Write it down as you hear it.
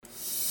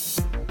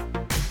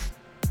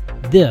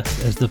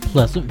This is the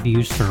Pleasant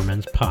View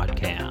Sermons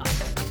podcast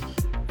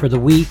for the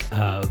week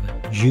of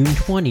June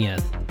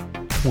 20th,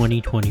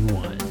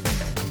 2021.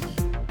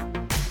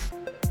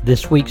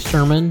 This week's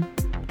sermon,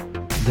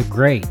 the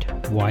Great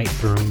White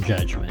Throne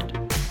Judgement.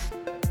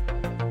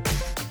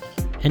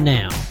 And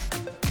now,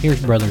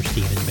 here's Brother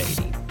Stephen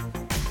Beatty.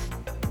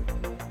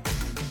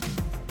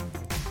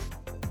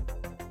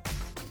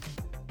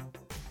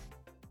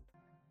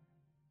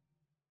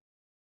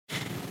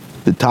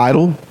 The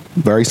title,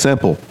 very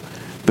simple.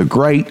 The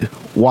Great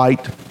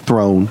White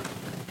Throne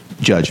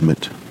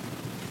Judgement.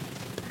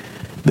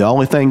 The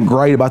only thing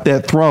great about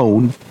that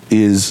throne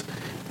is,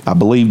 I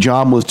believe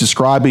John was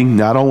describing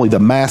not only the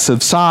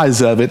massive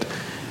size of it,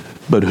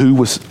 but who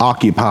was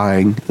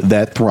occupying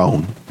that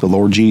throne, the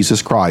Lord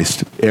Jesus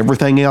Christ.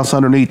 Everything else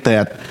underneath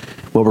that,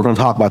 what we're going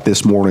to talk about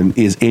this morning,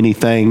 is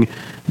anything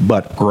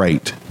but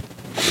great.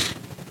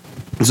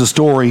 It's a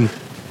story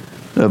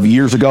of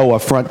years ago, a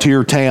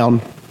frontier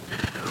town,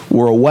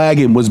 where a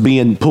wagon was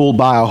being pulled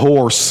by a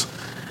horse,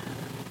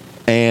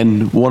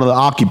 and one of the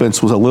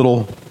occupants was a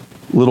little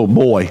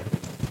boy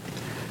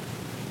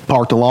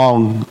parked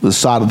along the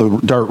side of the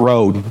dirt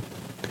road,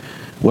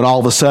 when all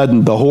of a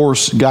sudden the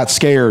horse got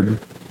scared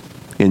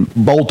and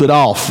bolted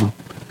off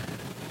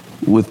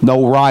with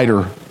no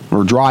rider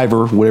or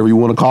driver, whatever you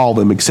want to call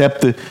them,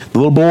 except the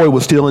little boy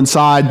was still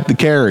inside the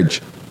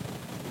carriage.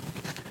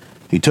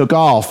 He took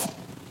off,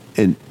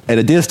 and at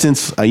a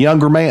distance, a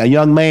young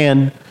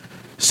man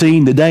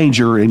seeing the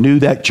danger and knew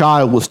that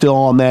child was still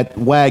on that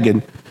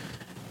wagon,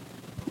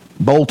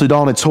 bolted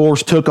on its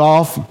horse, took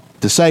off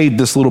to save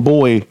this little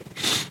boy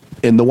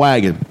in the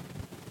wagon.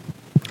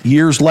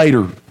 Years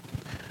later,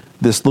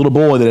 this little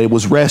boy that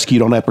was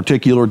rescued on that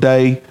particular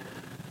day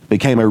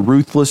became a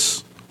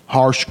ruthless,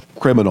 harsh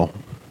criminal,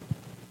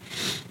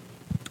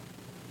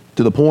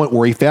 to the point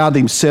where he found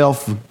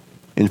himself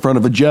in front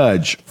of a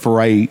judge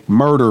for a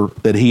murder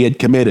that he had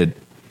committed.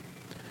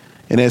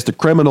 And as the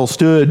criminal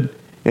stood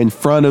in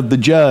front of the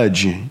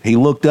judge, he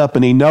looked up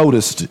and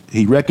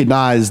he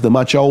recognized the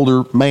much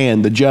older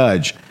man, the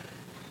judge.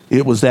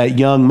 It was that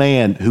young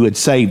man who had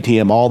saved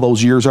him all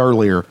those years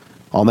earlier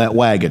on that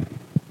wagon.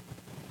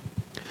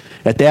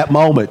 At that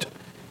moment,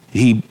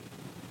 he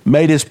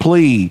made his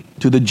plea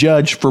to the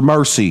judge for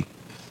mercy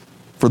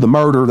for the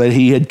murder that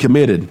he had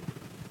committed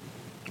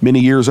many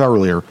years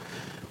earlier.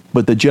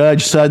 But the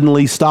judge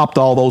suddenly stopped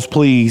all those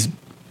pleas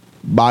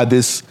by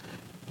this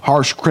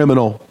harsh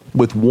criminal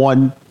with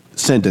one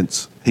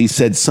sentence. He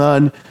said,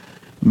 "Son,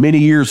 many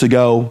years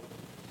ago,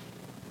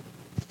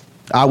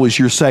 I was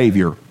your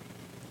savior,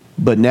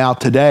 but now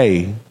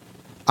today,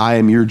 I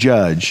am your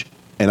judge,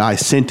 and I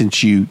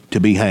sentence you to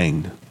be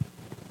hanged."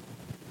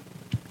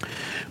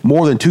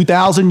 More than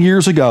 2,000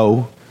 years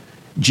ago,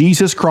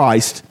 Jesus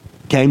Christ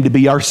came to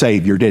be our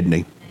Savior, didn't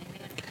he?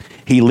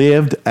 He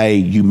lived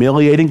a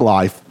humiliating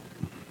life.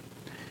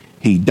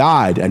 He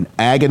died an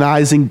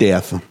agonizing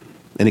death,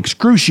 an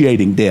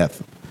excruciating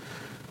death,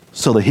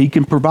 so that he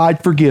can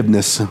provide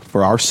forgiveness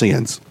for our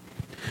sins.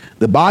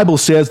 The Bible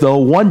says, though,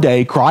 one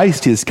day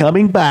Christ is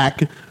coming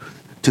back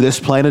to this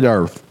planet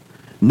Earth,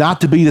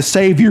 not to be the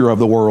Savior of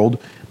the world,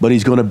 but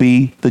he's going to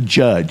be the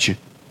judge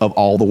of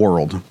all the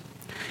world.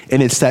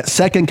 And it's that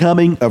second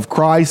coming of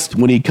Christ,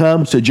 when he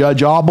comes to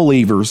judge all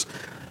believers,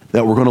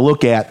 that we're going to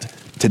look at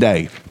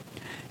today.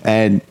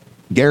 And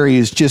Gary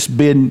has just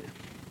been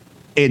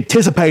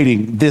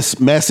anticipating this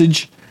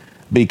message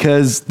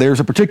because there's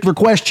a particular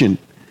question,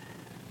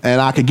 and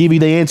I could give you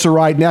the answer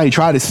right now. He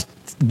tried to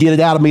get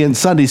it out of me in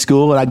Sunday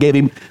school, and I gave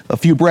him a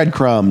few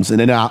breadcrumbs, and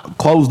then I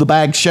closed the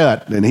bag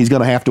shut, and he's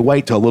going to have to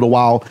wait till a little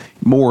while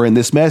more in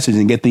this message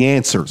and get the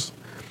answers.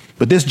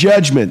 But this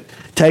judgment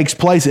takes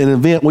place in an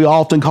event we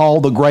often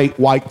call the Great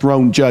White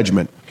Throne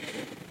Judgment.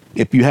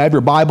 If you have your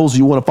Bibles,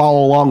 you want to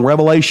follow along,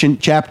 Revelation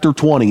chapter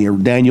 20, or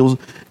Daniel's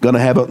going to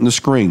have it on the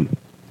screen.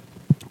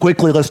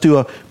 Quickly, let's do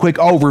a quick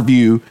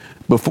overview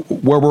before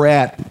where we're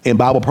at in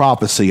Bible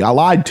prophecy. I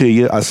lied to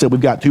you. I said we've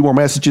got two more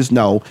messages.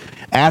 No,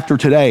 after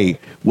today,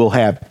 we'll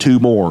have two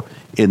more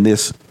in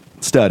this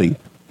study.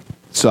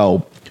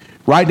 So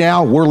right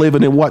now, we're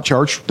living in what,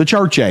 church? The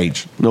church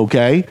age,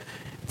 okay?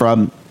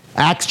 From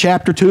Acts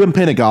chapter 2 and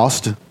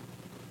Pentecost,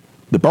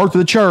 the birth of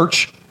the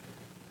church,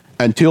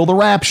 until the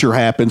rapture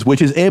happens,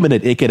 which is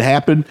imminent. It could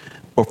happen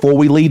before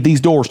we leave these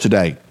doors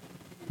today.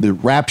 The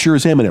rapture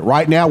is imminent.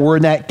 Right now, we're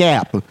in that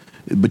gap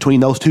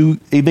between those two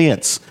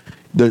events.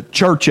 The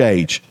church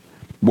age,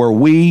 where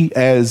we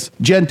as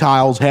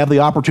Gentiles have the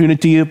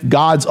opportunity of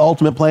God's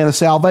ultimate plan of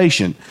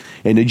salvation.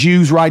 And the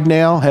Jews right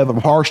now have a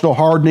partial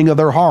hardening of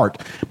their heart.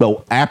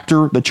 But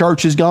after the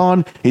church is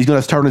gone, he's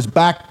going to turn his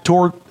back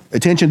toward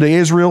attention to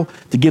Israel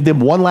to give them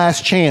one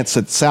last chance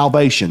at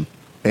salvation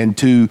and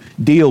to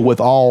deal with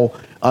all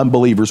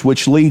unbelievers,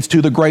 which leads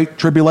to the Great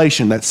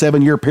Tribulation, that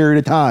 7-year period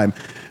of time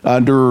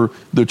under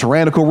the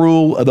tyrannical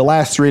rule of the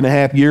last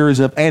 3.5 years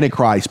of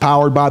Antichrist,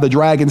 powered by the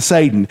dragon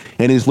Satan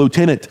and his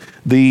lieutenant,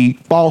 the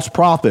false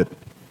prophet.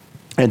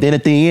 And then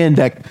at the end,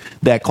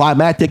 that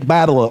climactic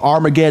battle of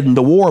Armageddon,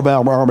 the war of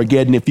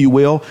Armageddon, if you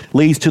will,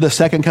 leads to the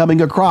second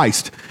coming of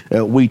Christ.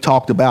 We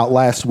talked about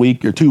last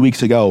week or 2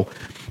 weeks ago.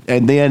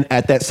 And then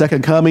at that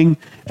second coming,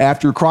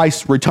 after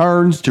Christ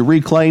returns to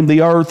reclaim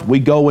the earth, we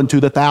go into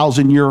the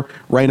 1,000-year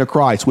reign of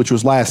Christ, which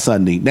was last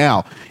Sunday.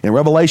 Now, in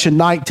Revelation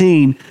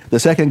 19, the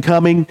second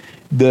coming,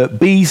 the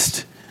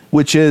beast,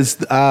 which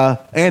is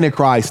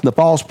Antichrist and the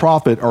false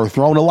prophet, are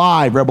thrown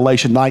alive.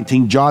 Revelation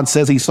 19, John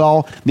says he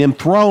saw them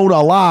thrown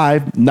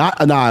alive, not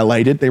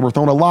annihilated. They were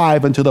thrown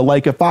alive into the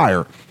lake of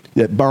fire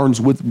that burns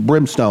with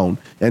brimstone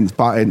and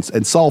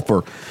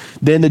sulfur.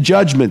 Then the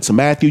judgments,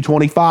 Matthew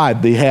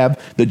 25, they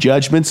have the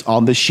judgments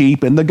on the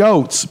sheep and the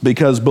goats,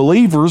 because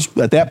believers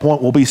at that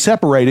point will be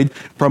separated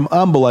from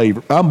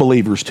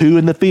unbelievers, two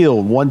in the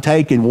field, one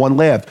taken, one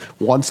left.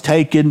 One's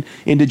taken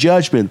into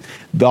judgment.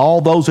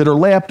 All those that are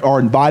left are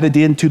invited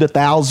into the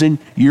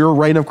 1,000-year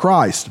reign of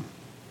Christ.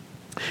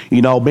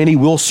 You know, many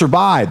will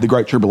survive the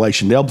Great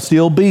Tribulation. There'll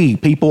still be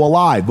people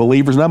alive,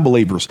 believers and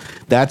unbelievers.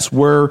 That's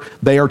where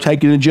they are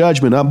taken into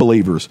judgment,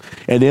 unbelievers.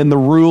 And then the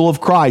rule of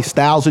Christ,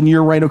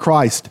 1,000-year reign of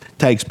Christ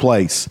takes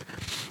place.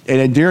 And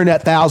then during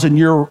that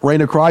 1,000-year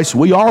reign of Christ,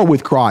 we are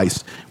with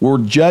Christ. We're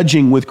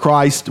judging with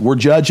Christ. We're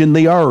judging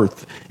the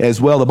earth as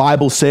well. The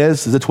Bible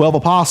says the 12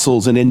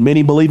 apostles and then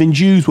many believing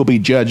Jews will be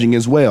judging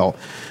as well.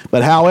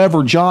 But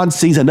however, John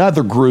sees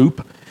another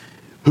group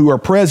who are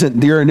present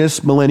during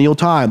this millennial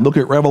time. Look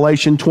at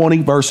Revelation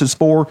 20, verses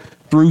 4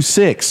 through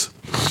 6.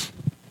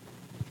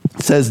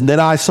 It says, "Then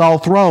I saw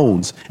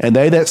thrones, and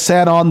they that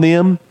sat on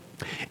them,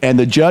 and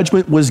the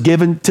judgment was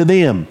given to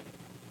them.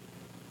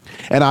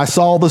 And I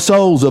saw the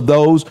souls of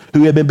those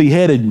who had been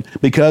beheaded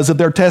because of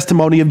their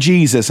testimony of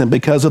Jesus and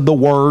because of the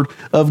word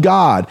of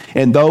God,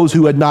 and those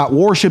who had not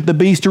worshipped the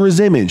beast or his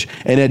image,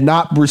 and had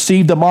not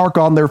received the mark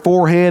on their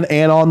forehead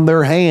and on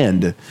their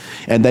hand.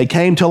 And they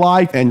came to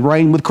life and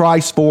reigned with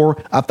Christ for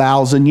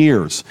 1,000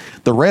 years.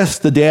 The rest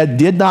of the dead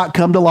did not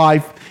come to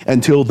life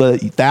until the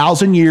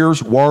 1,000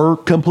 years were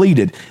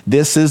completed.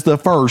 This is the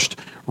first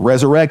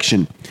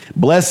resurrection.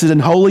 Blessed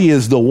and holy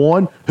is the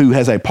one who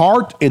has a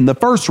part in the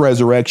first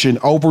resurrection,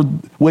 over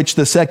which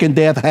the second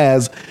death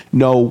has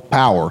no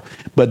power.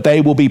 But they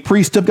will be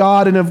priests of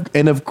God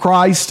and of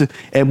Christ,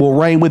 and will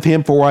reign with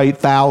him for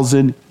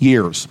 1,000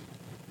 years."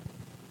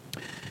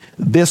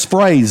 This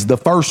phrase, the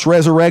first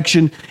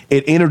resurrection,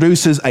 it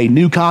introduces a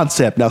new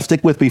concept. Now stick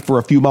with me for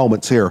a few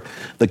moments here.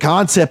 The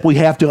concept we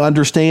have to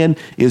understand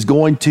is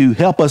going to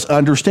help us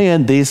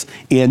understand this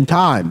end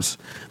times.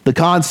 The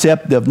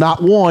concept of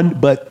not one,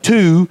 but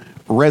two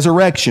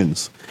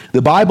resurrections.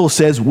 The Bible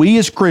says we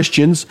as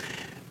Christians,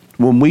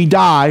 when we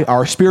die,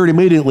 our spirit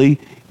immediately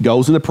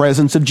goes in the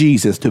presence of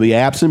Jesus. To be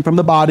absent from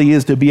the body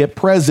is to be at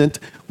present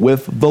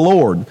with the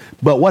Lord.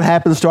 But what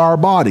happens to our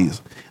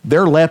bodies?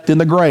 They're left in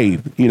the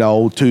grave, you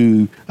know,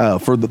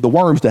 for the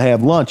worms to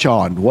have lunch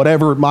on,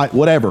 whatever.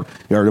 You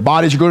know, the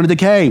bodies are going to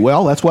decay.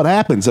 Well, that's what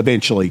happens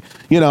eventually,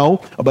 you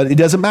know, but it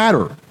doesn't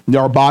matter.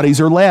 Our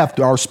bodies are left.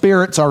 Our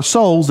spirits, our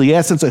souls, the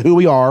essence of who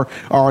we are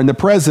in the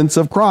presence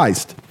of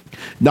Christ.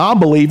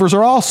 Non-believers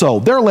are also,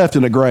 they're left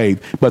in the grave,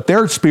 but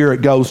their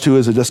spirit goes to,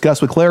 as I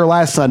discussed with Claire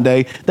last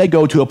Sunday, they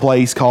go to a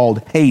place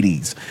called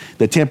Hades,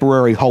 the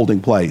temporary holding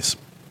place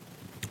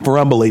for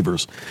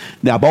unbelievers.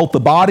 Now, both the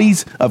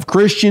bodies of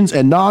Christians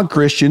and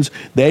non-Christians,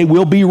 they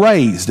will be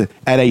raised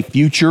at a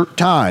future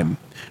time.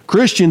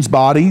 Christians'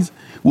 bodies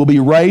will be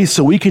raised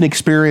so we can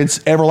experience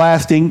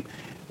everlasting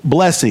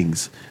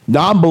blessings.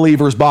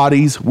 Non-believers'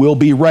 bodies will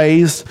be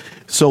raised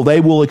so they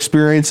will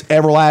experience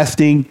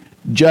everlasting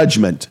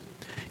judgment.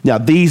 Now,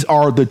 these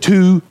are the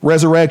two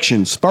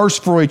resurrections.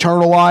 First for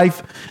eternal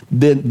life,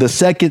 then the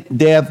second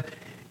death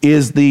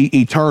is the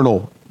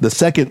eternal. The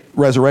second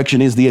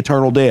resurrection is the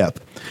eternal death.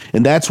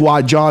 And that's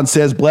why John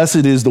says,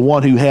 blessed is the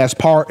one who has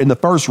part in the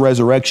first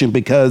resurrection,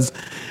 because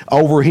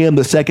over him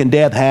the second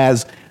death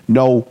has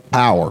no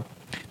power.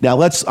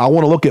 Now I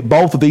want to look at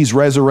both of these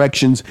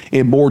resurrections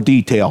in more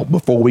detail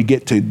before we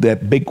get to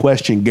that big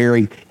question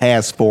Gary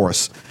has for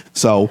us.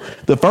 So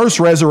the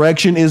first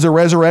resurrection is a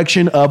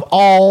resurrection of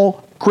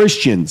all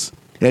Christians.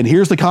 And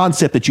here's the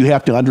concept that you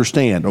have to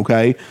understand,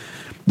 okay?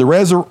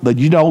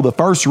 The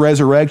first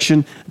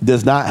resurrection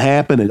does not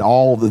happen at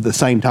all at the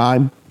same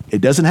time. It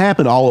doesn't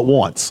happen all at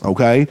once,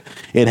 okay?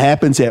 It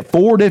happens at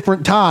 4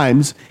 different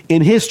times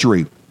in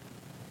history.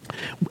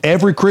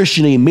 Every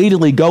Christian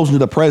immediately goes into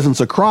the presence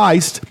of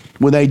Christ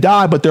when they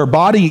die, but their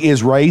body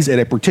is raised at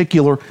a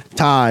particular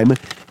time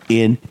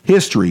in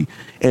history.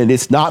 And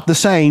it's not the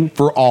same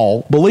for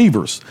all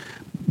believers.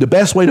 The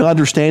best way to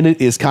understand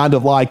it is kind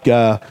of like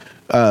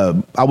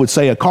I would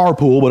say a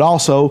carpool, but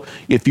also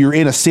if you're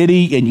in a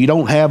city and you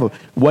don't have a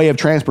way of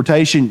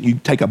transportation, you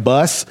take a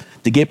bus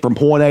to get from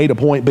point A to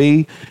point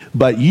B.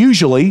 But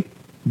usually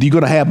you're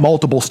going to have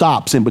multiple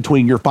stops in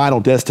between your final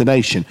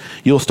destination.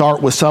 You'll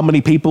start with so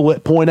many people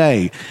at point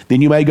A.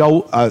 Then you may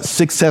go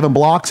 6-7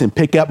 blocks and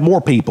pick up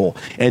more people.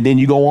 And then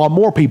you go on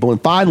more people.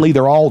 And finally,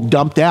 they're all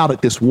dumped out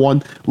at this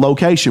one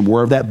location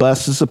where that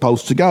bus is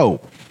supposed to go.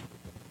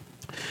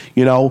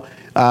 You know,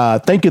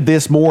 think of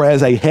this more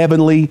as a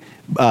heavenly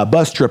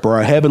bus trip or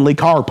a heavenly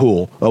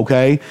carpool,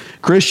 okay?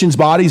 Christians'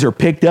 bodies are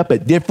picked up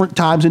at different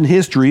times in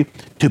history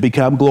to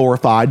become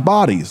glorified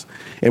bodies.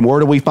 And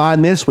where do we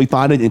find this? We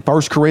find it in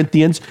 1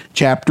 Corinthians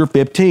chapter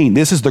 15.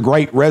 This is the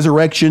great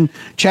resurrection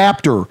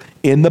chapter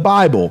in the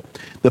Bible.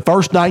 The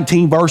first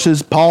 19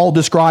 verses, Paul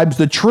describes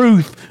the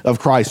truth of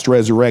Christ's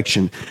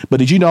resurrection. But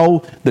did you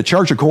know the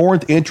Church of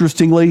Corinth,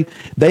 interestingly,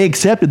 they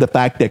accepted the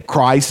fact that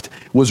Christ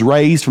was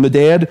raised from the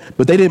dead,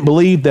 but they didn't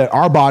believe that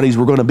our bodies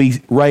were going to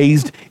be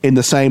raised in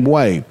the same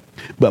way.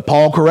 But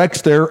Paul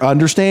corrects their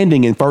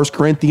understanding in 1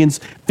 Corinthians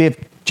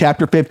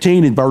chapter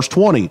 15 and verse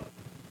 20.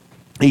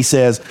 He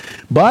says,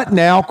 "But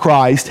now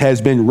Christ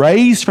has been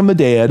raised from the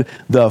dead,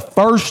 the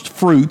first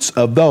fruits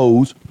of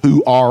those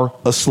who are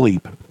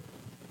asleep."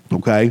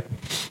 Okay?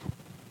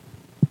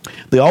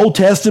 The Old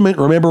Testament,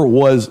 remember,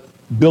 was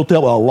built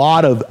up a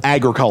lot of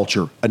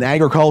agriculture, an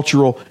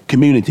agricultural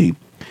community.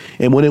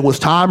 And when it was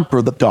time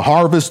for to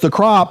harvest the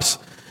crops,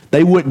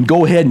 they wouldn't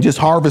go ahead and just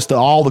harvest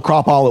all the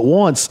crop all at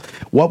once.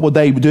 What would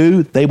they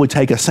do? They would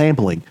take a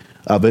sampling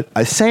of it,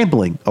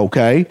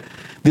 okay?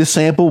 This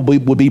sample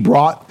would be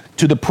brought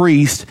to the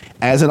priest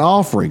as an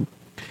offering.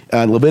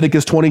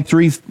 Leviticus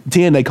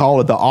 23:10, they call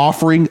it the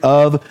offering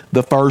of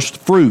the first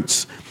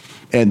fruits.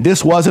 And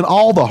this wasn't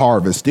all the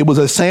harvest. It was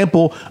a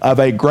sample of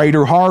a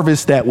greater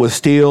harvest that was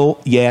still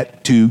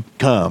yet to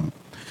come.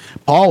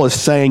 Paul is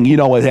saying,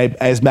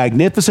 as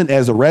magnificent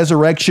as the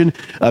resurrection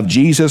of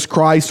Jesus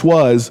Christ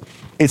was,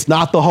 it's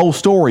not the whole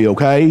story,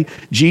 okay?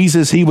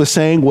 Jesus, he was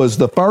saying, was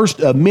the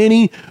first of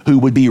many who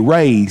would be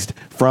raised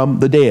from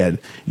the dead.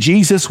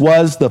 Jesus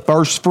was the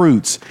first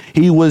fruits.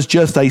 He was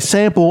just a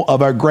sample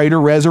of a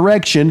greater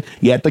resurrection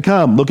yet to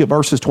come. Look at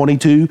verses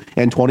 22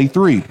 and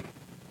 23.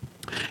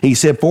 He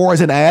said, "For as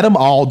in Adam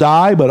all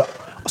die, but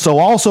so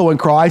also in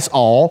Christ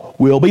all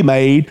will be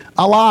made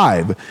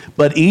alive,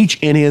 but each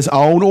in his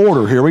own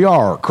order." Here we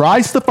are.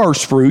 Christ the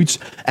first fruits,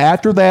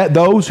 after that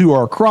those who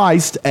are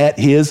Christ at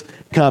his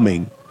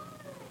coming.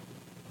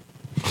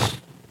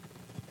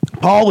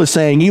 Paul is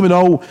saying, even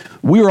though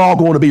we're all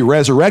going to be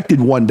resurrected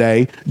one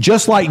day,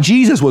 just like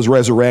Jesus was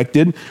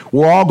resurrected,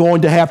 we're all going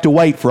to have to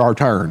wait for our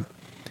turn.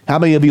 How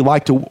many of you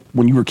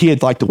when you were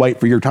kids, like to wait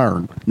for your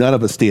turn? None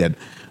of us did.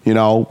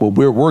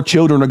 We're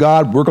children of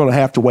God. We're going to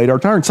have to wait our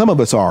turn. Some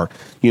of us are,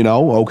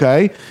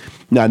 okay?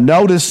 Now,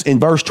 notice in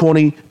verse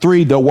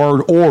 23, the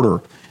word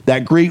order.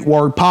 That Greek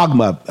word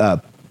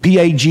pagma,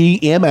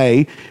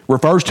 P-A-G-M-A,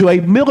 refers to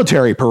a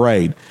military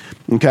parade,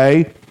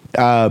 okay?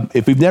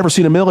 If you've never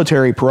seen a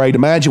military parade,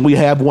 imagine we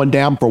have one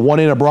down from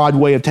one end of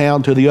Broadway of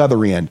town to the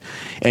other end.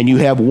 And you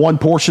have one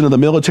portion of the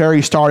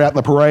military start out in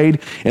the parade,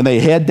 and they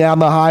head down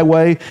the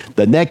highway.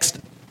 The next,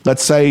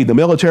 let's say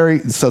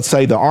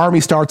the Army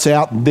starts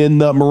out, and then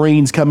the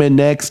Marines come in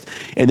next,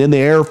 and then the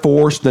Air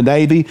Force, the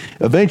Navy.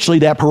 Eventually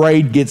that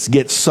parade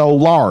gets so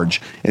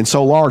large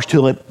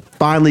till it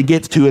finally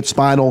gets to its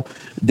final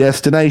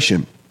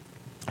destination.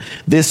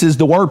 This is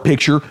the word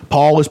picture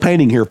Paul is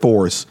painting here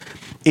for us.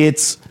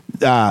 It's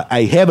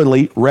a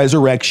heavenly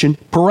resurrection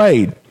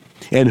parade.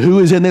 And who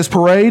is in this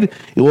parade?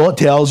 Well, it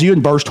tells you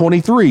in verse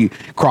 23.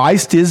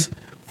 Christ is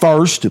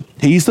first.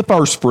 He's the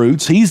first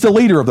fruits. He's the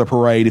leader of the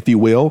parade, if you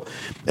will.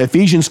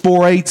 Ephesians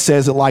 4:8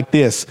 says it like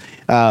this.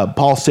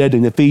 Paul said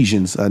in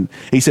Ephesians,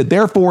 he said,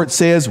 "Therefore it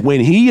says,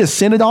 when he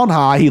ascended on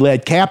high, he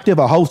led captive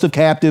a host of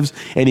captives,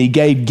 and he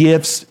gave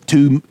gifts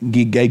to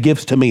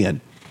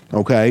men."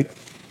 Okay?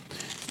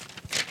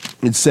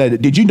 It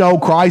said, did you know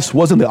Christ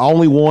wasn't the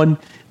only one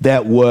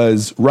that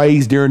was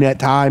raised during that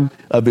time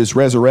of his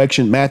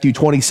resurrection? Matthew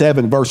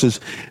 27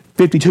 verses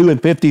 52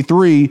 and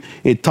 53,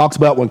 it talks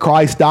about when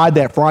Christ died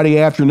that Friday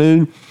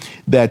afternoon,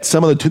 that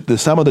some of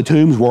the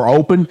tombs were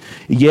open,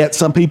 yet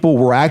some people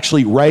were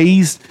actually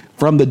raised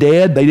from the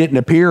dead. They didn't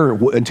appear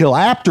until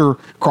after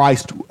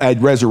Christ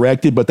had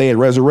resurrected, but they had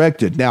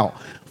resurrected. Now,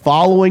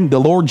 following the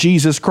Lord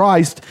Jesus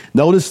Christ,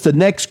 notice the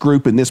next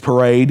group in this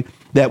parade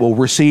that will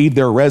receive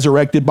their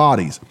resurrected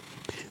bodies.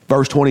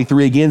 Verse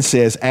 23 again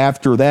says,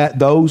 after that,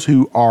 those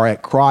who are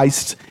at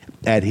Christ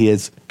at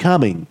his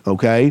coming,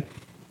 okay?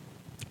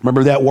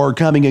 Remember that word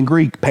coming in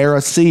Greek,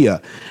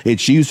 parousia.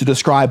 It's used to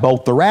describe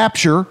both the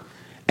rapture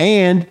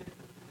and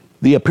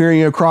the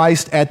appearing of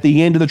Christ at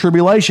the end of the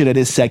tribulation, at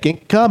his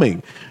second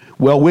coming.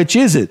 Well, which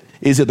is it?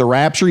 Is it the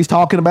rapture he's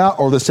talking about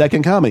or the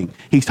second coming?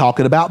 He's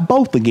talking about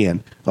both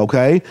again,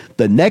 okay?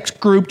 The next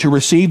group to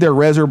receive their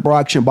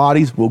resurrection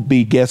bodies will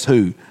be, guess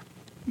who?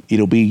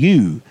 It'll be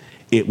you.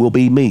 It will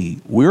be me.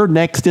 We're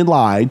next in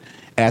line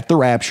at the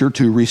rapture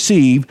to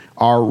receive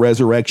our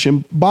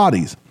resurrection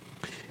bodies.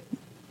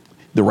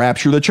 The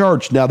rapture of the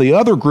church. Now, the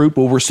other group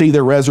will receive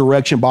their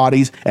resurrection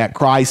bodies at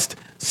Christ's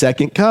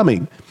second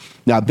coming.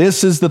 Now,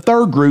 this is the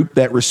third group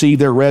that receive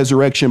their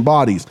resurrection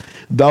bodies.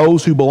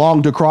 Those who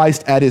belong to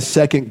Christ at his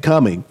second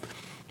coming.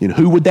 And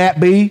who would that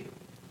be?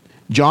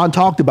 John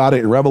talked about it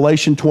in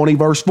Revelation 20,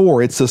 verse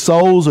 4. It's the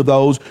souls of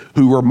those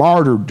who were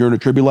martyred during the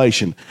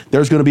tribulation.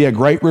 There's going to be a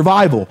great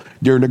revival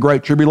during the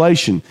great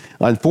tribulation.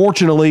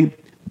 Unfortunately,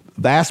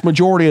 vast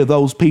majority of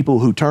those people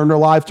who turn their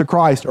lives to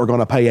Christ are going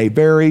to pay a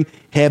very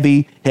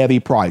heavy, heavy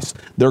price.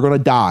 They're going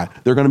to die.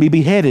 They're going to be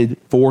beheaded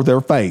for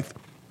their faith.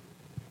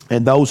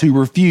 And those who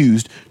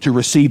refused to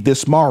receive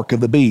this mark of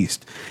the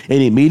beast.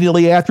 And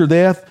immediately after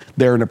death,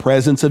 they're in the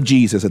presence of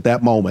Jesus at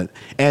that moment.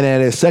 And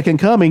at his second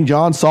coming,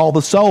 John saw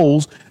the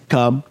souls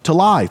come to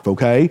life,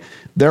 okay?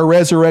 Their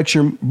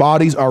resurrection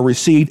bodies are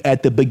received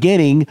at the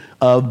beginning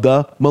of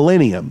the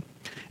millennium.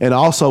 And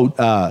also,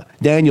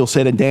 Daniel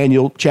said in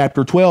Daniel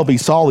chapter 12, he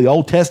saw the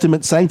Old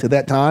Testament saints at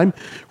that time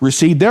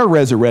receive their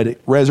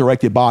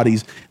resurrected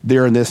bodies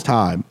during this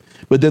time.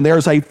 But then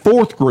there's a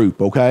fourth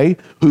group, okay,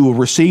 who will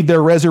receive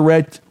their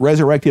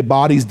resurrected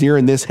bodies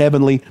during this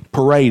heavenly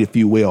parade, if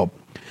you will.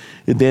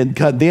 And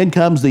then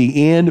comes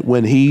the end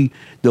when he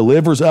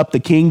delivers up the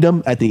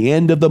kingdom at the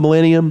end of the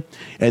millennium.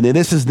 And then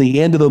this is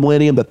the end of the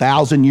millennium, the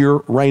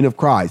 1,000-year reign of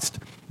Christ.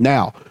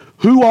 Now,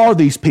 who are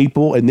these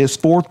people in this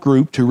fourth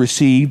group to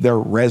receive their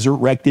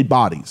resurrected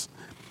bodies?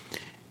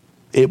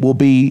 It will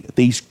be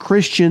these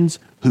Christians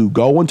who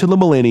go into the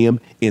millennium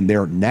in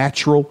their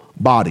natural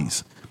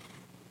bodies.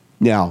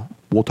 Now,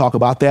 we'll talk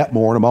about that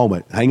more in a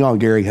moment. Hang on,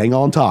 Gary. Hang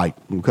on tight,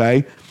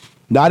 okay?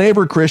 Not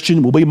every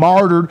Christian will be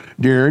martyred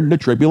during the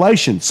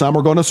tribulation. Some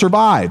are going to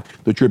survive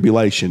the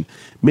tribulation.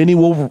 Many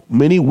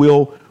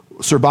will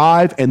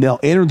survive, and they'll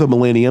enter the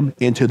millennium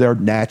into their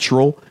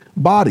natural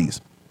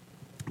bodies.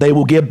 They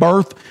will give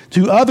birth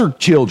to other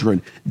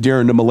children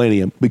during the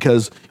millennium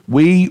because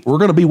we're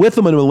going to be with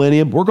them in the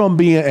millennium. We're going to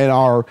be in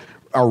our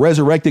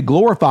resurrected,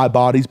 glorified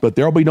bodies, but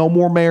there'll be no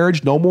more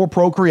marriage, no more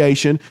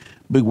procreation.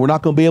 But we're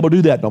not going to be able to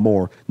do that no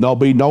more. There'll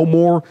be no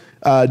more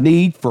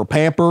need for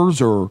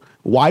Pampers or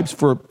wipes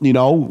for,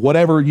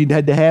 whatever you'd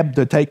had to have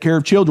to take care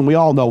of children. We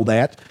all know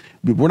that.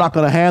 We're not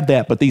going to have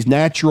that. But these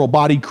natural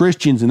body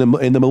Christians in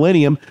the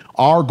millennium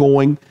are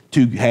going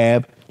to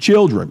have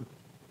children.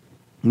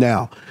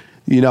 Now,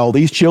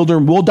 these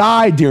children will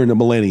die during the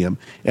millennium,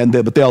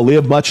 but they'll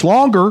live much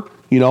longer,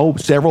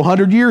 several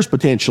hundred years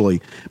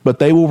potentially. But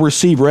they will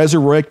receive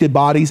resurrected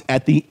bodies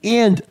at the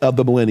end of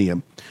the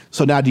millennium.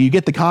 So now, do you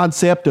get the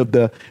concept of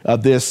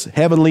this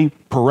heavenly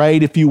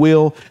parade, if you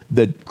will?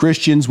 That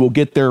Christians will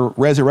get their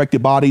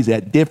resurrected bodies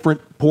at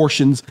different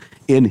portions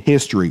in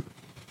history.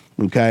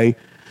 Okay,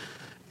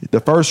 the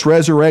first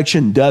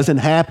resurrection doesn't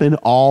happen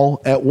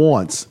all at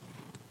once.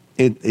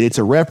 It's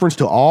a reference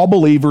to all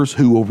believers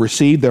who will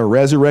receive their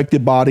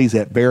resurrected bodies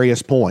at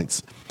various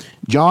points.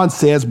 John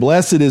says,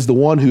 "Blessed is the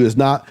one who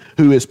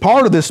is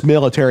part of this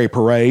military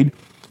parade,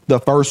 the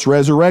first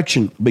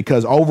resurrection,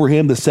 because over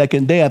him the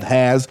second death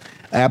has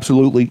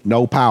absolutely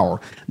no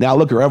power." Now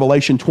look at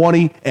Revelation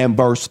 20 and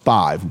verse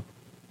 5.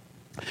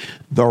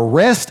 The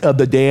rest of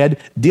the dead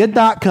did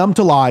not come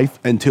to life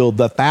until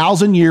the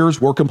 1,000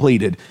 years were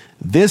completed.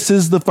 This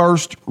is the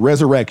first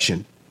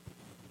resurrection.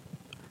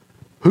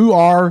 Who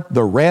are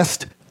the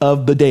rest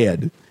of the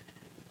dead?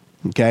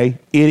 Okay,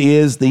 it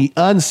is the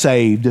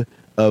unsaved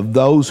of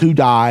those who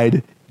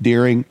died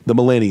during the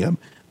millennium.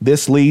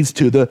 This leads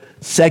to the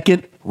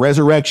second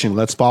resurrection.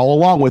 Let's follow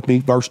along with me.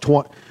 Verse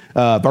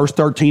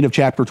 13 of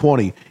chapter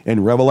 20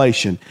 in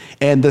Revelation.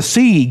 And the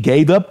sea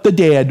gave up the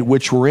dead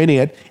which were in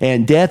it,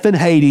 and death and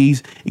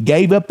Hades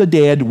gave up the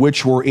dead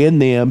which were in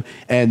them,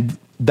 and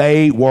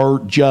they were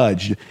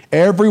judged,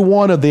 every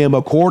one of them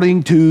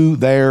according to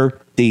their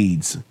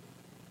deeds.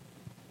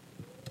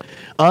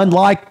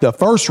 Unlike the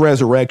first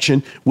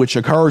resurrection, which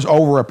occurs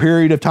over a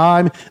period of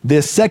time,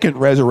 this second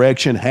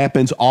resurrection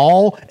happens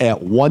all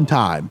at one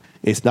time.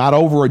 It's not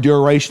over a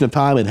duration of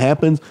time. It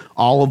happens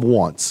all at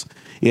once.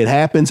 It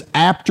happens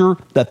after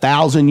the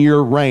 1,000-year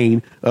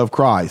reign of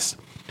Christ.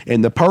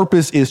 And the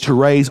purpose is to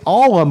raise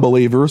all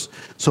unbelievers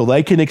so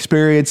they can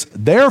experience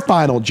their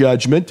final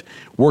judgment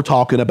we're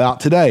talking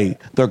about today,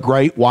 the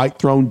Great White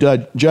Throne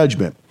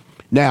Judgment.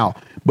 Now,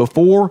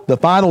 before the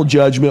final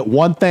judgment,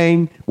 one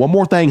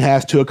more thing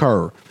has to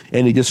occur.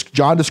 And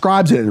John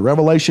describes it in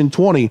Revelation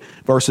 20,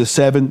 verses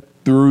 7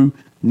 through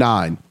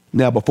 9.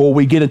 Now, before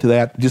we get into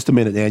that, just a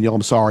minute, Daniel,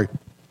 I'm sorry.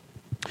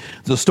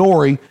 It's a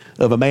story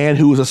of a man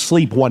who was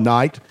asleep one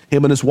night,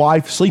 him and his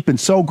wife sleeping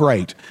so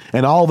great.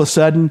 And all of a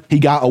sudden, he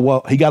got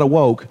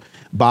awoke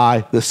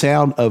by the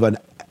sound of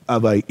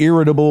a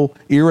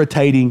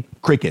irritating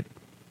cricket.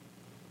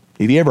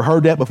 Have you ever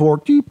heard that before?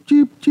 Cheep,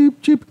 cheep,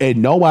 cheep, cheep.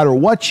 And no matter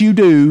what you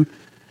do,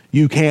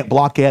 you can't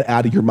block that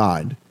out of your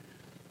mind.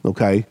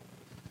 Okay?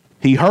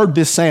 He heard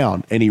this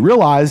sound, and he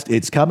realized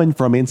it's coming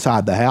from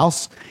inside the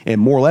house,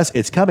 and more or less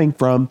it's coming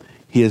from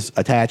his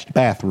attached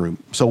bathroom.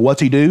 So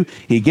what's he do?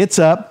 He gets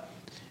up,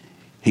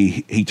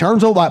 he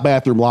turns the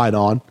bathroom light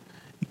on,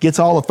 gets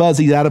all the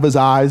fuzzies out of his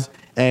eyes,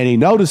 and he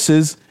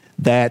notices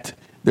that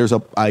there's a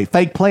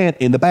fake plant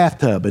in the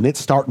bathtub, and it's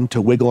starting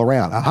to wiggle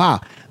around.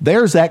 Aha,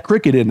 there's that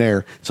cricket in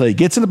there. So he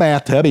gets in the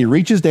bathtub, he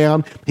reaches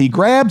down, he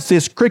grabs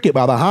this cricket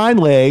by the hind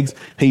legs,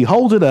 he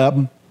holds it up,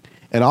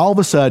 and all of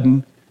a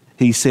sudden,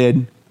 he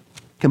said,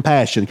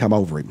 compassion come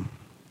over him.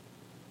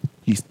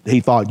 He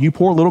thought, you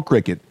poor little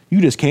cricket,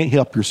 you just can't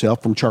help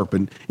yourself from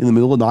chirping in the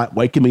middle of the night,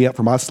 waking me up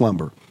from my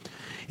slumber.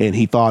 And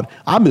he thought,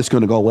 I'm just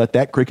going to go let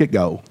that cricket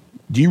go.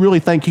 Do you really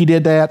think he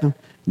did that?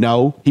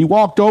 No, he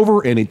walked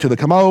over to the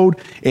commode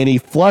and he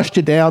flushed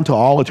it down to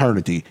all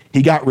eternity.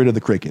 He got rid of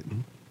the cricket.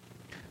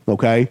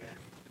 Okay?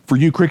 For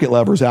you cricket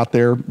lovers out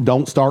there,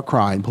 don't start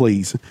crying,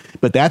 please.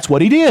 But that's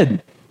what he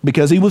did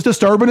because he was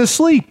disturbing his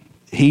sleep.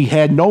 He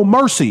had no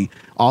mercy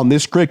on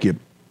this cricket.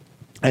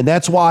 And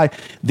that's why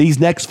these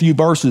next few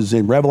verses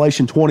in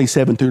Revelation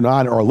 27 through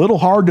 9 are a little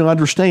hard to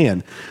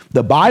understand.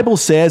 The Bible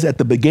says at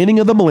the beginning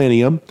of the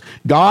millennium,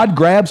 God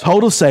grabs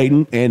hold of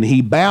Satan and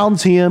he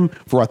bounds him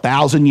for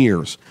 1,000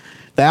 years.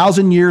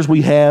 1,000 years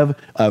we have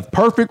of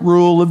perfect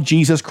rule of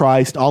Jesus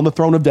Christ on the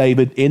throne of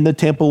David in the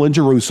temple in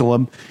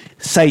Jerusalem,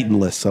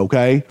 Satanless,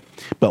 okay?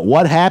 But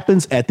what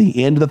happens at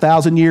the end of the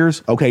 1,000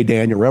 years? Okay,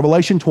 Daniel,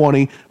 Revelation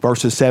 20,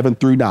 verses 7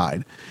 through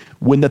 9.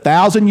 When the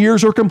 1,000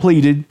 years are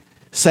completed,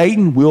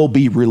 Satan will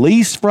be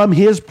released from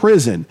his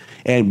prison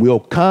and will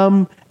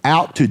come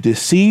out to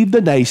deceive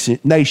the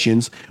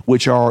nations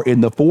which are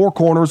in the four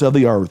corners of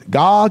the earth,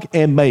 Gog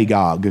and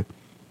Magog,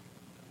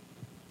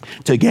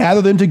 to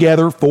gather them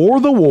together for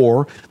the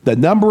war. The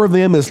number of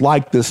them is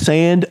like the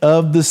sand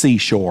of the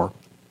seashore.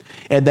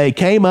 And they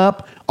came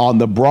up on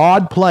the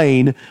broad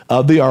plain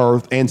of the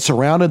earth and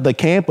surrounded the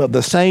camp of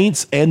the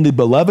saints and the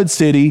beloved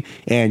city,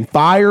 and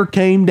fire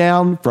came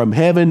down from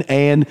heaven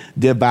and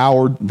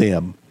devoured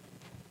them.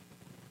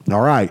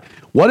 All right.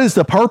 What is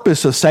the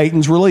purpose of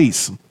Satan's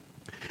release?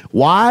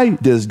 Why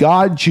does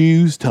God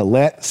choose to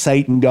let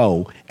Satan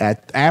go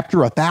after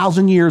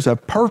 1,000 years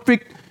of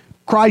perfect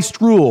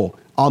Christ rule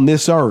on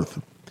this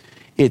earth?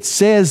 It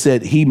says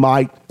that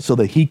so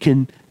that he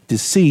can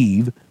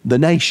deceive the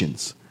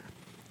nations.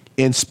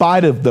 In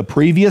spite of the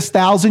previous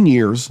 1,000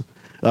 years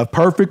of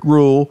perfect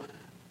rule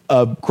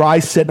of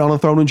Christ sitting on the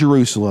throne in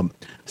Jerusalem,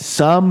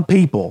 some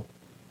people,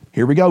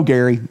 here we go,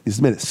 Gary, this is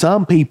a minute.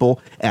 Some people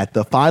at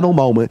the final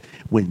moment,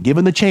 when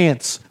given the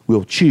chance,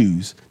 will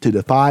choose to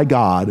defy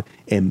God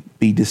and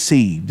be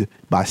deceived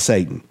by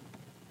Satan.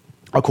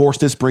 Of course,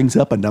 this brings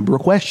up a number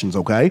of questions,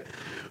 okay?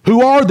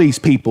 Who are these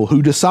people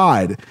who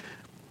decide,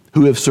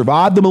 who have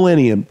survived the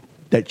millennium,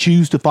 that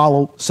choose to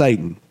follow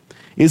Satan?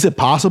 Is it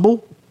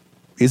possible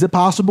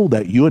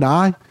that you and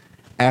I,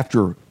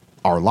 after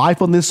our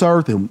life on this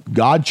earth and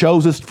God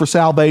chose us for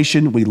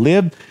salvation, we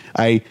lived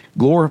a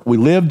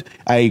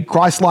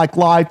Christ-like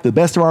life, the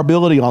best of our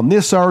ability on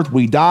this earth,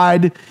 we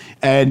died,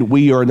 and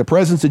we are in the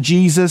presence of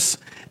Jesus,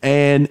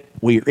 and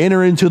we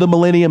enter into the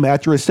millennium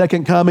after his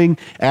second coming,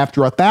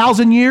 after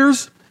 1,000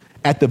 years,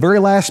 at the very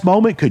last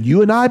moment, could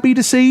you and I be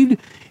deceived?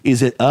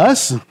 Is it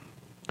us?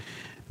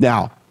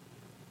 Now,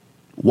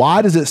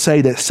 why does it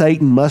say that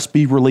Satan must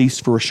be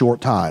released for a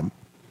short time?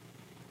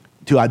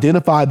 To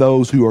identify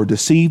those who are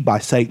deceived by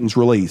Satan's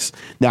release.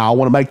 Now, I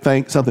want to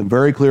make something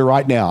very clear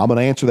right now. I'm going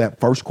to answer that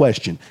first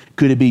question.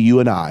 Could it be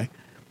you and I?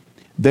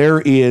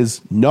 There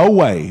is no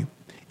way,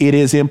 it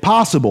is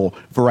impossible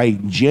for a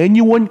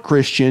genuine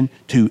Christian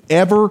to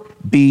ever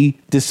be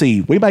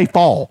deceived. We may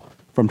fall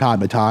from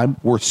time to time.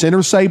 We're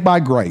sinners saved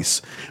by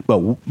grace. But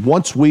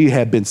once we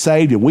have been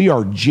saved and we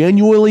are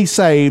genuinely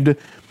saved,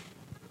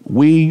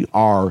 we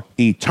are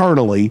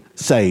eternally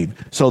saved.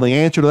 So the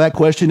answer to that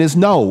question is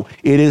no,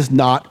 it is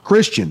not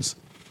Christians.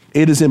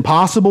 It is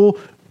impossible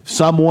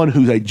someone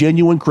who's a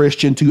genuine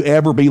Christian to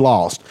ever be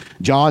lost.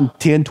 John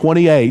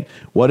 10:28,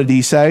 what did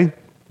he say?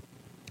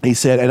 He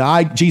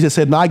said, Jesus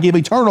said, and I give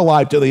eternal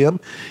life to them,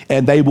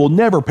 and they will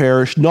never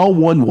perish. No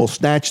one will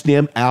snatch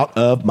them out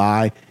of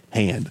my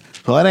hand.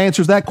 So that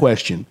answers that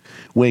question.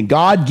 When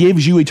God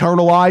gives you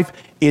eternal life,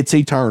 it's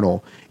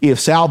eternal. If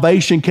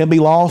salvation can be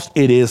lost,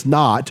 it is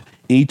not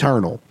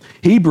eternal.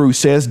 Hebrews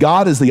says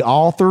God is the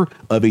author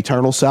of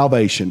eternal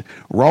salvation.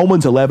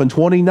 Romans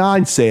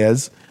 11:29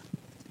 says,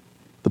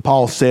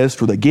 Paul says,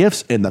 for the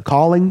gifts and the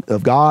calling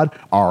of God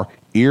are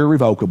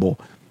irrevocable.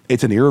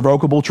 It's an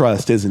irrevocable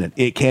trust, isn't it?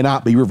 It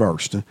cannot be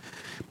reversed.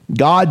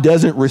 God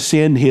doesn't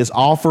rescind his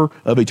offer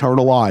of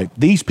eternal life.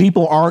 These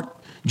people aren't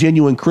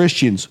genuine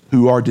Christians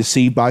who are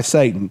deceived by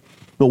Satan.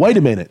 But wait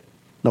a minute.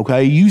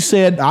 Okay,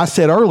 I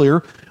said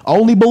earlier,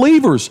 only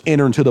believers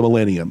enter into the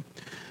millennium.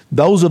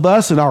 Those of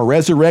us in our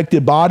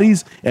resurrected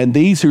bodies and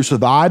these who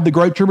survived the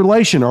Great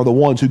Tribulation are the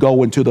ones who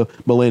go into the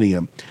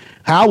millennium.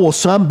 How will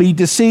some be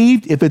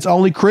deceived if it's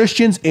only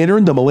Christians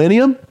entering the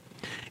millennium?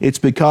 It's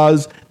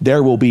because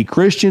there will be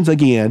Christians,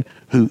 again,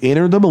 who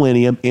enter the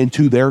millennium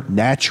into their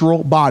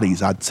natural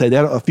bodies. I said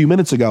that a few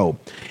minutes ago.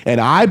 And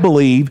I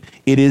believe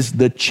it is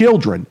the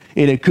children,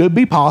 and it could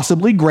be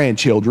possibly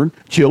grandchildren,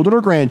 children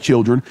or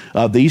grandchildren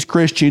of these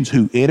Christians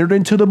who entered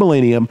into the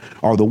millennium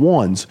are the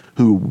ones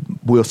who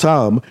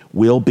some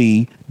will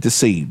be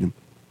deceived.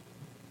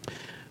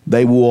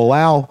 They will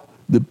allow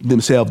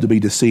themselves to be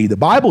deceived. The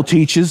Bible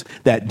teaches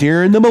that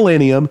during the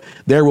millennium,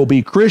 there will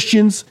be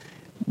Christians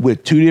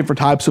with two different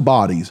types of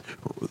bodies.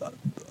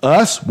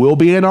 Us will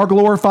be in our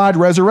glorified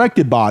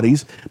resurrected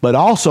bodies, but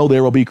also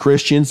there will be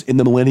Christians in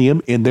the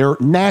millennium in their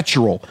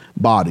natural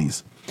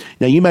bodies.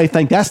 Now, you may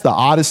think that's the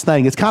oddest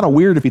thing. It's kind of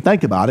weird if you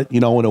think about it,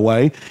 in a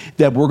way,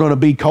 that we're going to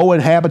be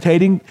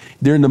cohabitating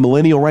during the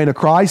millennial reign of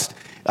Christ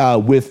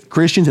with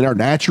Christians in our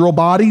natural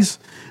bodies.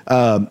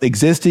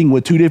 existing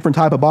with two different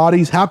type of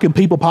bodies, how can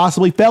people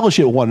possibly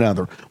fellowship with one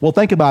another? Well,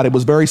 think about it. It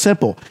was very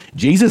simple.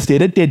 Jesus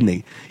did it, didn't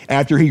he?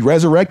 After he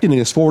resurrected in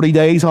his 40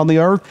 days on the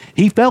earth,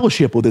 he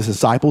fellowshiped with his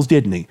disciples,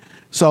 didn't he?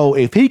 So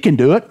if he can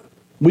do it,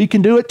 we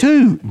can do it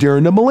too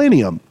during the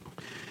millennium.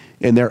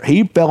 And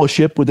he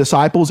fellowshiped with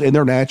disciples in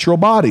their natural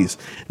bodies.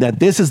 Now,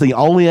 this is the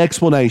only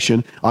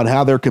explanation on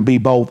how there can be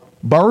both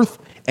birth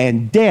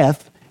and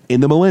death in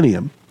the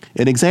millennium.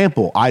 An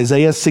example,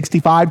 Isaiah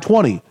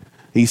 65:20.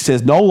 He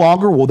says, no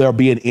longer will there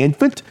be an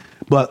infant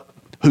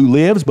who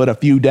lives but a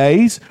few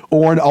days,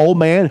 or an old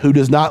man who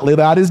does not live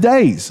out his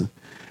days.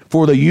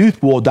 For the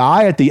youth will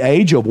die at the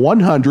age of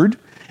 100,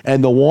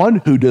 and the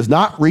one who does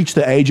not reach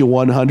the age of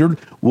 100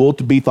 will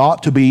be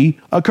thought to be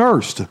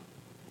accursed.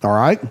 All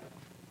right?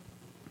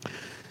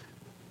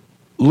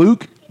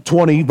 Luke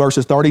 20,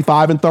 verses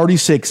 35 and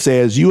 36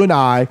 says, you and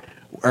I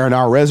are in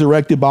our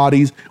resurrected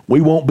bodies. We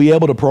won't be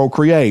able to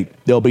procreate.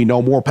 There'll be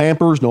no more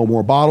Pampers, no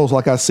more bottles,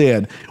 like I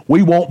said.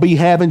 We won't be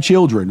having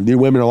children. The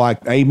women are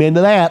like, amen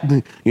to that.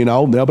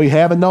 They'll be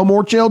having no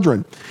more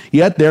children.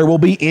 Yet there will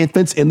be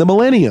infants in the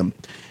millennium.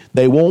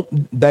 There will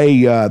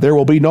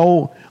be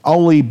no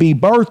only be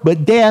birth,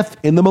 but death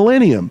in the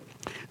millennium.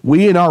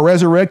 We in our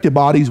resurrected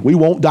bodies, we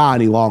won't die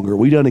any longer.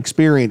 We don't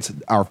experience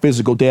our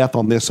physical death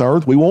on this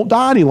earth. We won't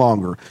die any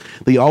longer.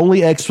 The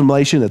only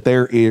explanation that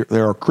there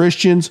are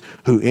Christians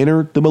who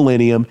enter the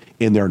millennium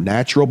in their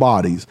natural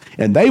bodies,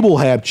 and they will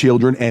have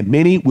children, and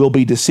many will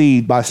be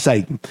deceived by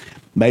Satan.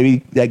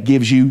 Maybe that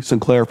gives you some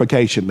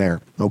clarification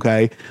there,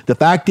 okay? The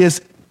fact is,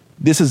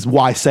 this is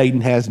why Satan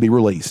has to be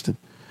released.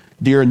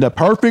 During the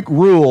perfect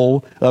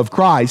rule of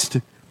Christ,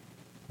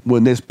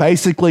 when this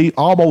basically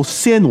almost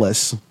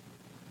sinless,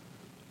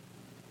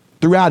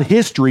 throughout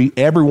history,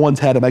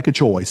 everyone's had to make a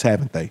choice,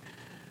 haven't they?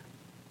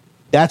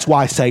 That's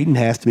why Satan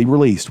has to be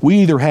released. We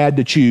either had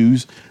to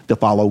choose to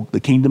follow the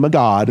kingdom of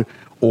God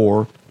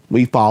or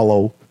we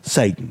follow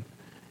Satan.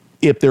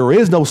 If there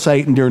is no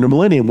Satan during the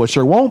millennium, which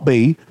there won't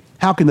be,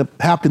 how can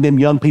them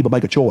young people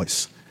make a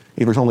choice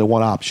if there's only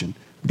one option?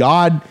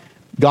 God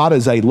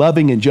is a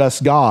loving and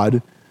just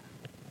God.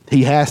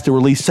 He has to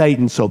release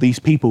Satan so these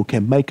people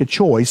can make a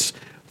choice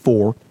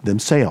for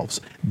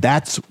themselves.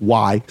 That's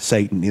why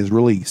Satan is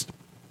released.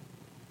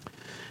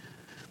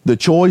 The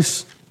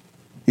choice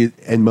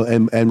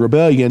and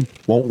rebellion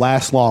won't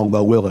last long,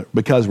 though, will it?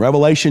 Because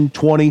Revelation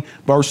 20,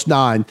 verse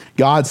 9,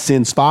 God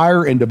sends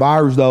fire and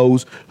devours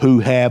those who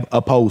have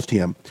opposed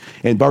him.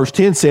 And verse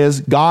 10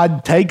 says,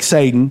 God takes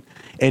Satan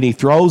and he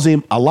throws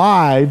him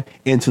alive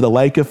into the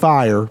lake of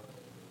fire,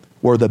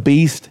 where the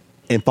beast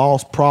and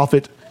false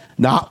prophet,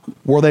 not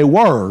where they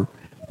were,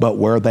 but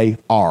where they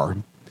are.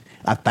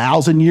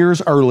 1,000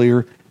 years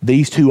earlier,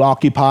 these two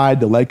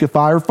occupied the lake of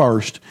fire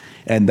first,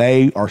 and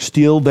they are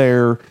still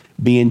there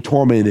being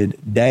tormented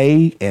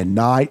day and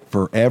night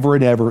forever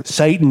and ever.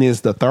 Satan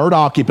is the third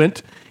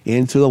occupant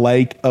into the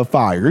lake of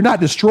fire. You're not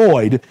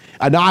destroyed,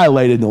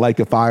 annihilated in the lake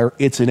of fire.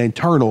 It's an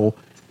eternal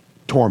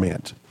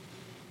torment.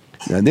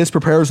 And this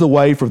prepares the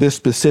way for this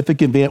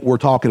specific event we're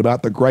talking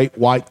about, the Great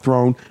White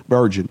Throne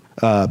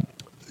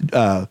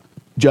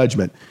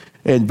Judgment.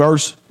 In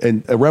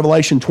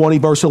Revelation 20,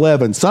 verse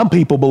 11, some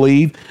people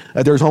believe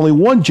that there's only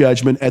one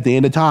judgment at the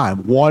end of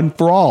time, one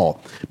for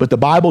all. But the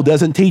Bible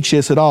doesn't teach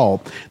this at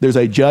all. There's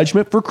a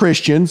judgment for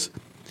Christians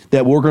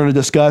that we're going to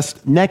discuss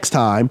next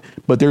time,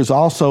 but there's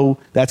also,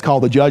 that's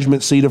called the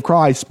judgment seat of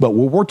Christ. But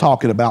what we're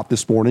talking about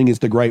this morning is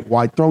the Great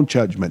White Throne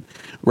Judgment.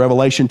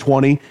 Revelation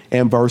 20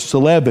 and verse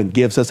 11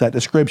 gives us that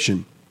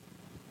description.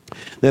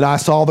 Then I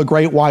saw the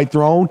great white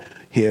throne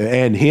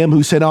and him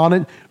who sat on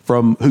it,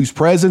 from whose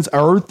presence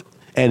earth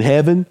and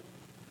heaven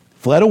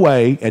fled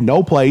away, and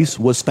no place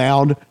was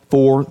found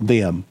for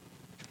them.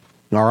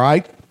 All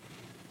right?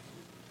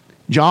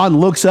 John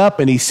looks up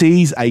and he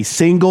sees a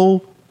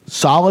single,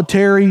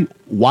 solitary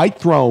white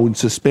throne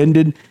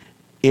suspended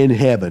in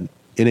heaven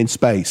and in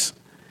space.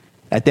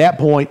 At that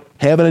point,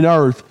 heaven and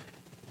earth,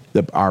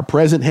 our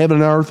present heaven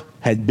and earth,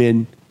 had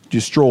been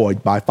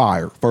destroyed by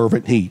fire,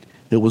 fervent heat.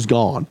 It was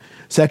gone.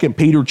 2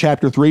 Peter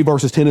chapter 3,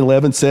 verses 10 and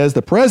 11 says,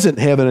 the present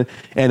heaven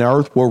and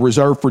earth were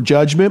reserved for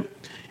judgment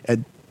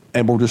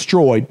and were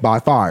destroyed by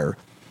fire.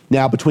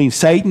 Now, between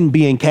Satan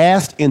being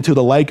cast into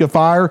the lake of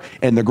fire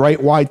and the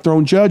great white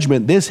throne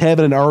judgment, this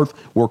heaven and earth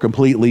were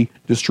completely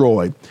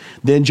destroyed.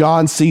 Then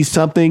John sees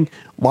something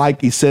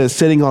like, he says,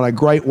 sitting on a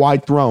great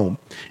white throne.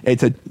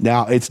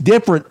 Now, it's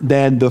different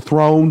than the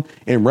throne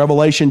in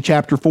Revelation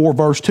chapter 4,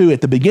 verse 2,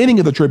 at the beginning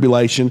of the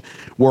tribulation,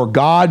 where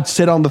God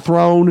sat on the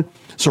throne,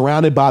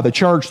 surrounded by the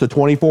church, the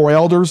 24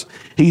 elders.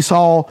 He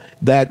saw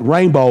that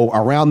rainbow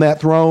around that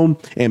throne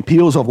and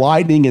peals of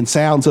lightning and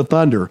sounds of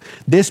thunder.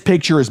 This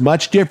picture is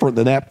much different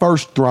than that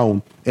first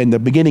throne in the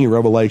beginning of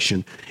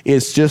Revelation.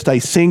 It's just a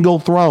single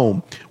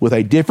throne with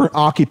a different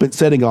occupant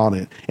sitting on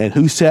it. And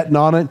who's sitting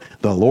on it?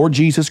 The Lord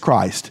Jesus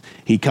Christ.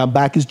 He come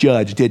back as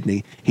judge, didn't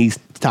he? It's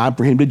time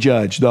for him to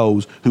judge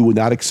those who would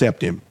not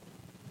accept him.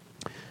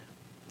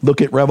 Look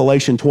at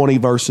Revelation 20,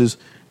 verses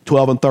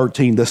 12 and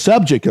 13, the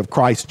subject of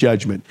Christ's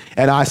judgment.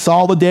 And I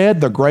saw the dead,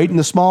 the great and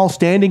the small,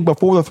 standing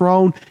before the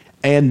throne,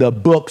 and the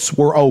books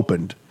were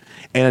opened.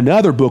 And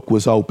another book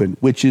was opened,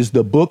 which is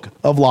the book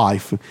of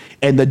life.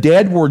 And the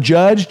dead were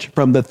judged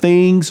from the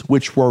things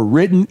which were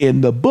written in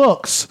the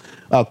books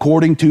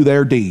according to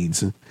their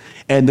deeds.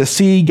 And the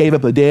sea gave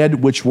up the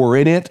dead which were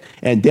in it,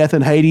 and death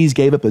and Hades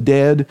gave up the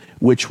dead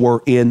which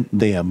were in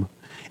them.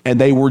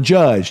 And they were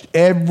judged,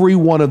 every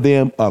one of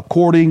them,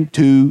 according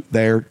to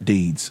their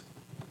deeds.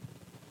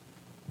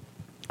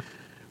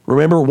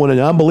 Remember, when an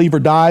unbeliever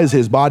dies,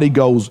 his body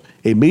goes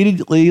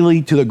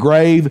immediately to the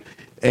grave,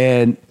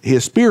 and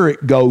his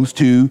spirit goes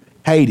to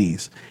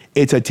Hades.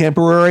 It's a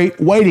temporary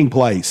waiting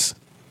place.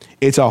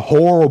 It's a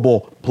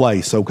horrible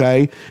place,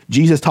 okay?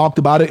 Jesus talked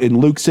about it in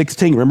Luke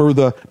 16. Remember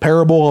the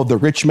parable of the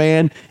rich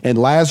man and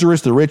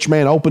Lazarus? The rich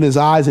man opened his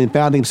eyes and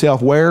found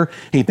himself where?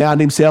 He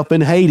found himself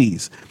in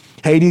Hades.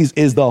 Hades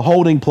is the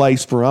holding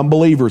place for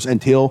unbelievers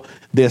until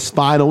this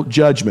final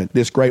judgment,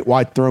 this great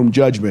white throne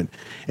judgment.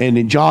 And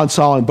then John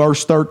saw in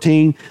verse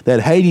 13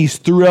 that Hades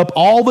threw up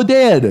all the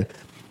dead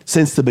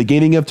since the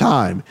beginning of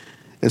time.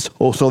 And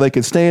so they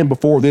could stand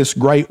before this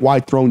great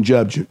white throne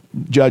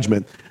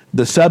judgment.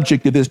 The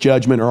subject of this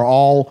judgment are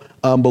all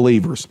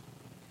unbelievers.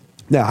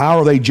 Now, how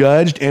are they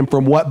judged and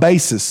from what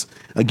basis?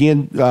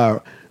 Again,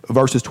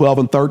 verses 12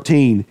 and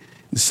 13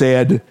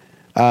 said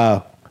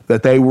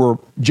that they were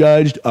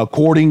judged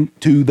according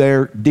to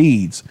their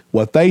deeds.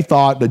 What they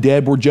thought, the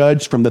dead were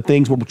judged from the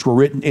things which were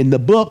written in the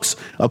books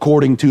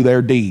according to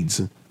their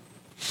deeds.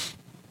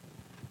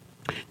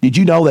 Did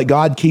you know that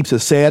God keeps a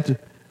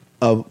set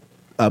of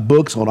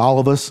books on all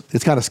of us?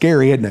 It's kind of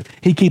scary, isn't it?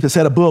 He keeps a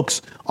set of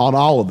books on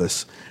all of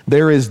us.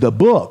 There is the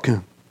book,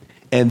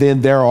 and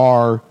then there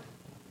are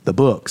the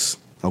books,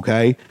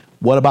 okay?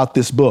 What about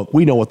this book?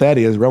 We know what that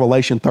is.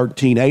 Revelation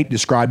 13:8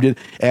 described it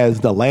as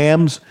the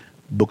Lamb's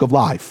book of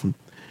life,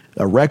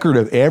 a record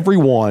of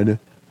everyone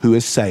who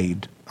is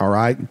saved, all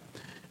right?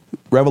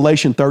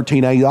 Revelation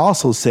 13:8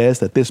 also says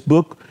that this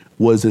book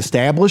was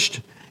established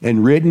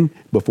and written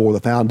before the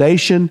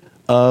foundation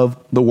of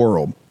the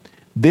world.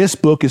 This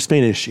book is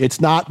finished.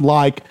 It's not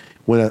like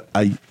when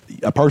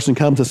a person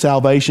comes to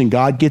salvation,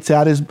 God gets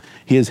out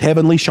his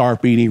heavenly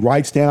Sharpie and he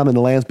writes down in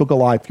the Lamb's Book of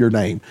Life your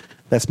name.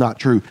 That's not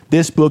true.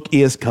 This book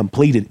is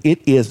completed.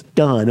 It is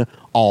done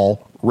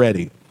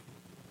already.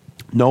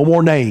 No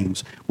more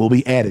names will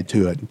be added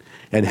to it.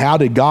 And how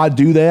did God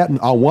do that? And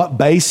on what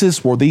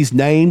basis were these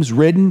names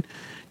written?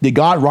 Did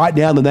God write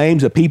down the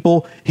names of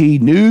people he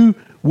knew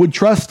would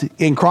trust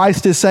in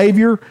Christ as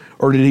Savior?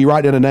 Or did he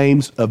write down the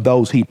names of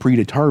those he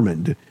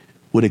predetermined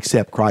would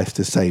accept Christ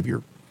as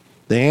Savior?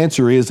 The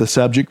answer is the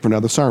subject for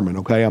another sermon,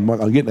 okay? I'm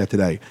getting that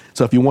today.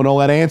 So if you want to know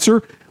that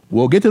answer,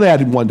 we'll get to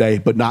that in one day,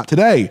 but not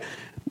today.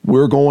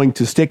 We're going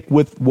to stick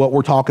with what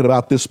we're talking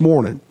about this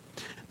morning.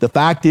 The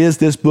fact is,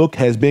 this book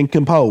has been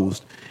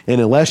composed, and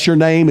unless your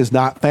name is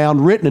not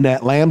found written in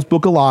that Lamb's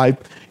Book of Life,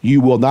 you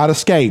will not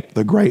escape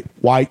the great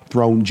white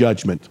throne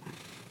judgment.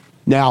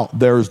 Now,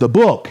 there's the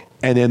book,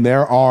 and then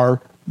there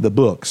are the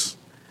books.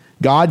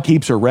 God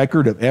keeps a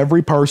record of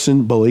every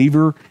person,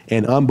 believer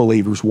and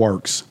unbeliever's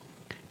works.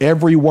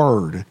 Every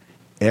word,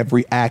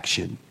 every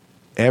action,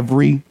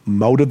 every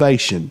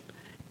motivation,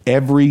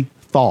 every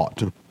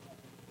thought.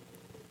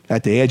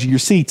 At the edge of your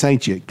seats,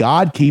 ain't you?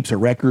 God keeps a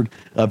record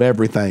of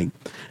everything.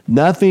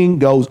 Nothing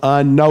goes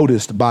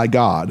unnoticed by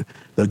God.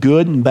 The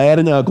good and bad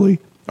and ugly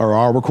are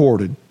all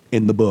recorded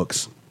in the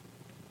books.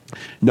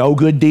 No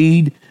good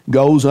deed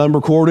goes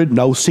unrecorded.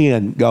 No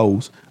sin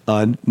goes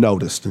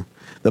unnoticed.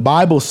 The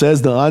Bible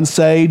says the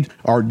unsaved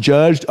are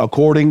judged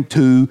according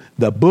to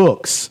the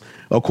books,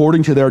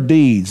 according to their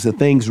deeds, the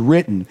things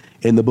written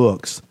in the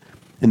books.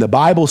 And the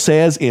Bible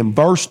says in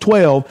verse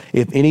 12,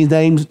 if any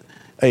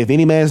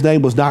man's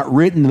name was not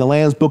written in the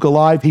Lamb's Book of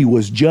Life, he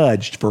was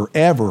judged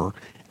forever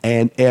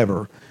and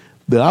ever.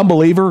 The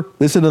unbeliever,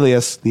 listen to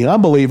this, the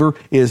unbeliever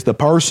is the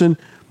person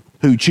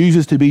who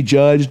chooses to be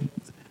judged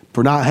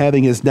for not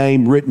having his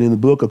name written in the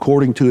book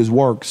according to his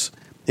works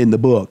in the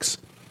books.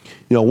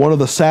 You know, one of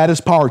the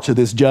saddest parts of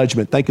this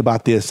judgment, think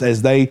about this,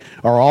 as they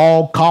are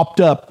all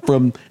copped up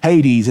from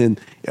Hades and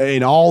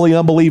all the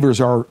unbelievers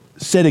are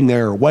sitting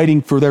there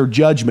waiting for their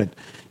judgment.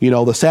 You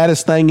know, the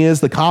saddest thing is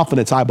the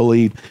confidence, I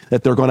believe,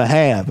 that they're going to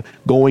have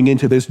going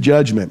into this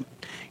judgment.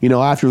 You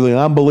know, after the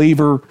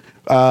unbeliever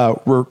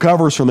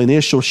recovers from the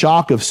initial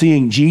shock of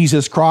seeing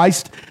Jesus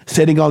Christ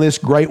sitting on this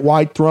great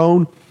white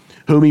throne,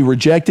 whom he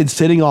rejected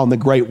sitting on the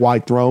great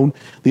white throne,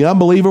 the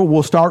unbeliever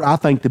will start, I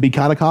think, to be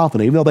kind of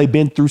confident. Even though they've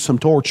been through some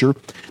torture,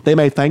 they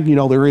may think, you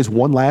know, there is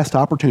one last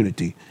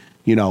opportunity,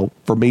 you know,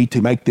 for me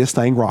to make this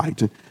thing right.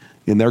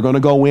 And they're going to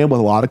go in with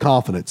a lot of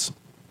confidence.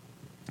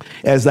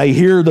 As they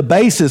hear the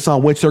basis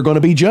on which they're going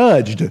to be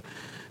judged,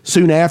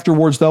 soon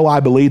afterwards, though,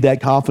 I believe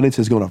that confidence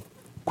is going to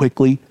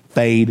quickly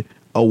fade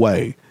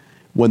away.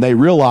 When they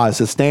realize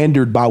the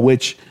standard by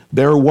which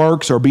their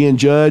works are being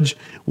judged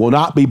will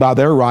not be by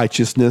their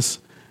righteousness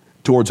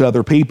towards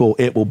other people,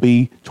 it will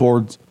be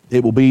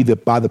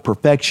by the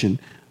perfection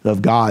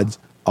of God's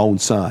own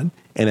Son.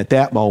 And at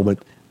that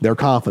moment, their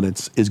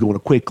confidence is going to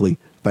quickly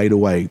fade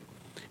away.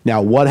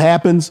 Now, what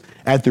happens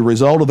at the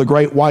result of the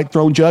great white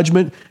throne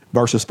judgment?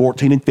 Verses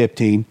 14 and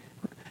 15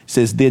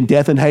 says, then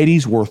death and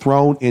Hades were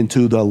thrown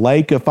into the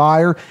lake of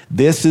fire.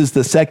 This is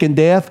the second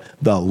death,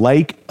 the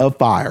lake of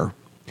fire.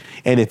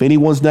 And if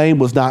anyone's name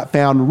was not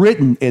found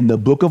written in the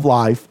book of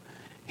life,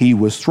 he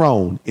was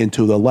thrown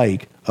into the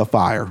lake of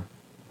fire.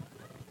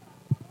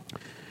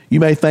 You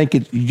may think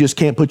you just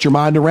can't put your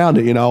mind around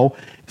it, you know.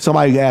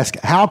 Somebody asks,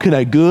 how can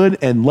a good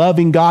and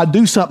loving God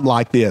do something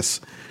like this?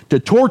 To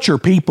torture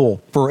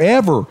people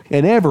forever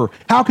and ever.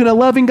 How can a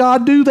loving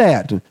God do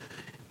that?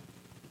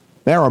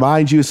 That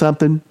reminds you of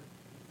something,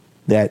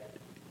 that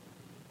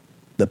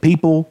the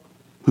people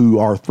who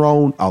are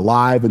thrown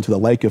alive into the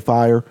lake of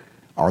fire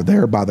are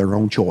there by their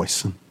own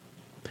choice.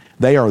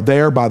 They are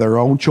there by their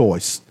own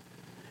choice.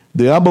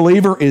 The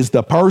unbeliever is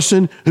the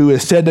person who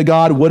has said to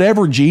God,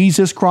 whatever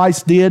Jesus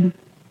Christ did,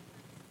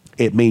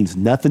 it means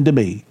nothing to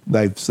me.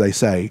 They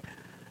say,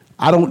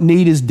 I don't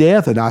need his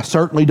death, and I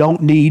certainly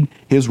don't need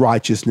his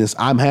righteousness.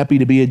 I'm happy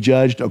to be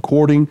judged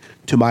according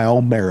to my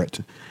own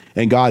merit.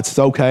 And God says,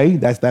 okay,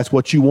 that's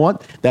what you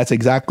want. That's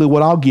exactly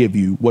what I'll give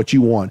you, what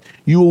you want.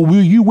 You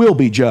will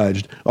be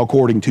judged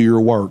according to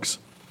your works.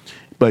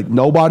 But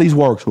nobody's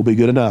works will be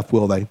good enough,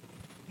 will they?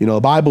 You know,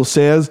 the Bible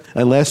says,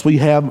 unless we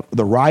have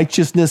the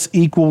righteousness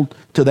equal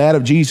to that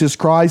of Jesus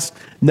Christ,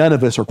 none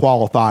of us are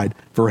qualified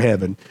for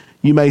heaven.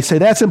 You may say,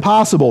 that's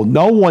impossible.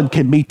 No one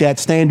can meet that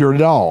standard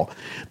at all.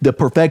 The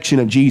perfection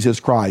of Jesus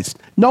Christ.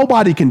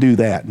 Nobody can do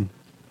that.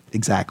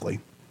 Exactly.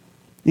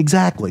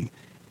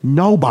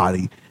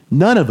 Nobody.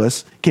 None of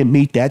us can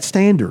meet that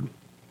standard.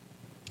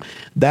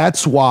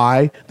 That's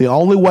why the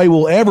only way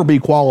we'll ever be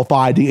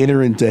qualified to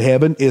enter into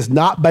heaven is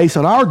not based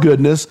on our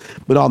goodness,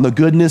 but on the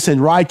goodness and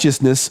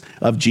righteousness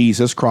of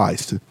Jesus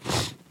Christ.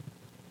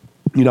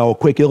 You know, a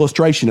quick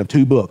illustration of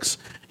two books.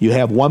 You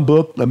have one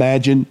book,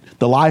 imagine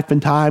the life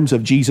and times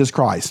of Jesus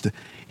Christ,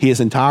 his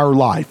entire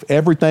life,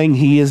 everything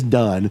he has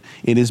done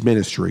in his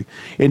ministry.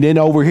 And then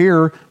over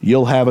here,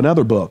 you'll have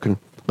another book.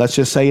 Let's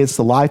just say it's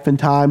the life and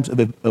times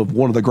of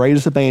one of the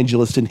greatest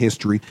evangelists in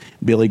history,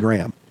 Billy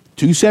Graham.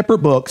 Two separate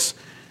books,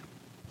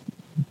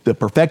 the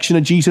perfection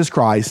of Jesus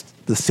Christ,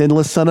 the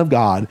sinless Son of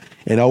God.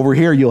 And over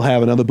here, you'll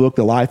have another book,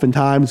 the life and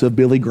times of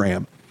Billy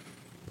Graham.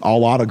 A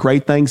lot of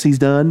great things he's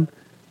done,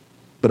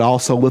 but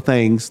also the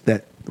things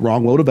that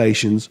wrong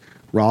motivations,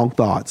 wrong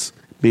thoughts,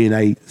 being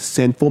a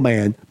sinful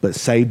man, but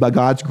saved by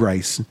God's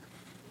grace.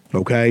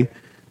 Okay?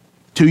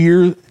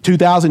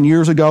 2,000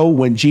 years ago,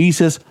 when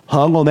Jesus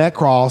hung on that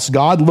cross,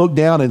 God looked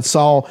down and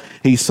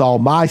he saw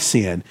my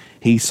sin.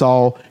 He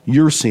saw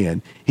your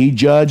sin. He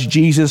judged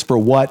Jesus for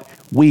what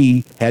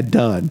we had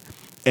done.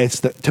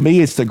 To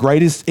me, it's the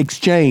greatest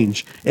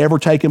exchange ever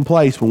taken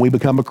place when we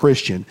become a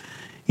Christian.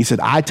 He said,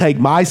 I take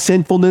my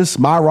sinfulness,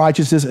 my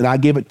righteousness, and I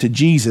give it to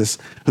Jesus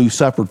who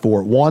suffered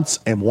for it once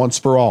and once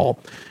for all.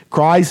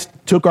 Christ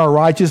took our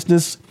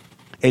righteousness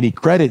and he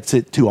credits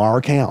it to our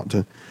account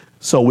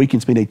so we can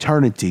spend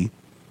eternity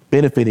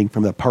benefiting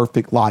from the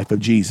perfect life of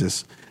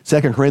Jesus.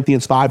 2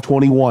 Corinthians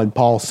 5:21,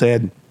 Paul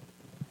said,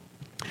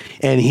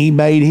 and he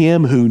made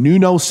him who knew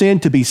no sin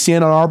to be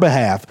sin on our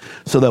behalf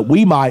so that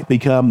we might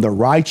become the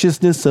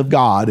righteousness of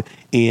God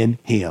in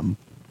him.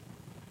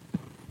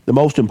 The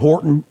most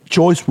important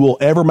choice we'll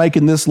ever make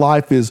in this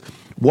life is,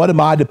 what am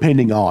I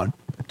depending on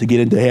to get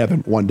into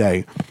heaven one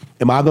day?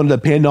 Am I going to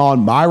depend on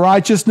my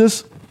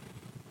righteousness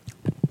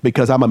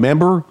because I'm a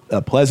member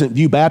of Pleasant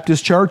View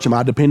Baptist Church? Am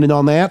I dependent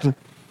on that?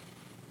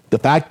 The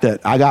fact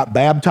that I got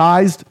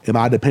baptized, am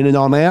I dependent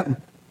on that?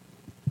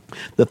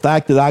 The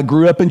fact that I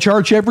grew up in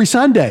church every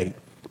Sunday,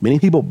 many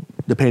people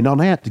depend on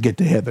that to get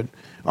to heaven.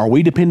 Are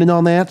we dependent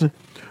on that?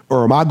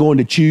 Or am I going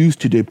to choose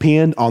to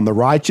depend on the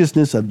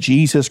righteousness of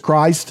Jesus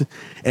Christ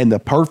and the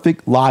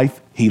perfect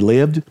life he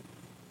lived?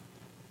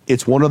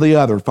 It's one or the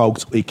other,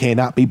 folks. It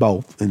cannot be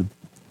both. And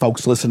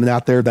folks listening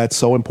out there, that's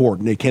so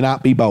important. It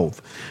cannot be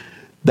both.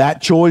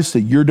 That choice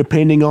that you're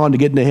depending on to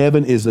get into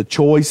heaven is a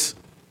choice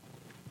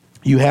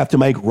you have to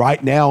make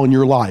right now in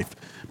your life,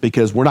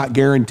 because we're not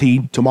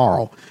guaranteed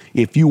tomorrow.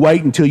 If you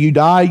wait until you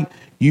die,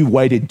 you've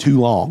waited too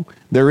long.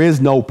 There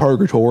is no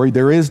purgatory.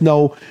 There is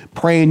no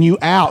praying you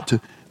out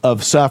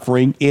of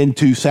suffering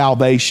into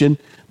salvation.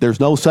 There's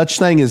no such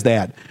thing as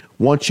that.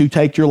 Once you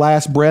take your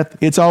last breath,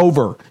 it's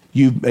over.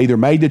 You've either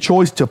made the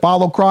choice to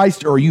follow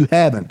Christ or you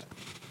haven't.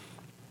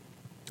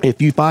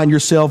 If you find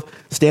yourself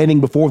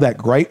standing before that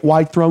great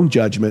white throne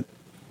judgment,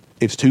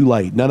 it's too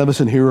late. None of us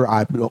in here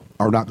are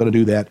not going to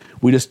do that.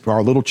 We just,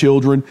 our little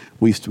children,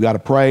 we've got to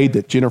pray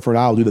that Jennifer and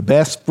I will do the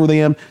best for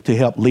them to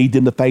help lead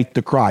them to faith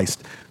to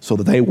Christ so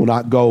that they will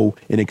not go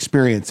and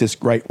experience this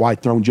great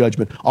white throne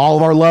judgment. All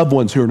of our loved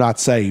ones who are not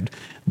saved,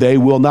 they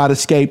will not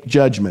escape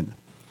judgment.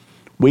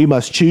 We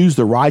must choose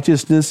the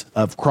righteousness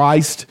of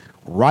Christ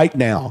right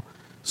now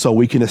so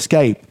we can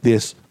escape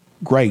this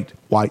great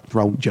white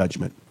throne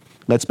judgment.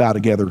 Let's bow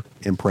together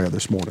in prayer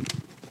this morning.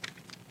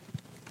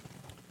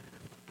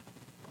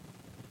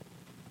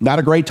 Not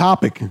a great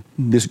topic,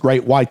 this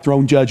great white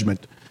throne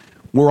judgment.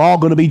 We're all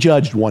going to be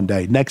judged one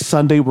day. Next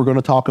Sunday, we're going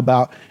to talk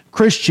about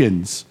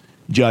Christians'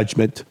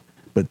 judgment.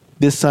 But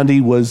this Sunday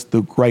was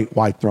the great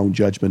white throne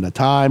judgment, a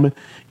time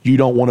you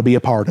don't want to be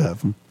a part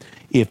of.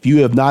 If you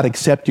have not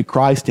accepted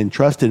Christ and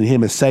trusted in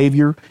him as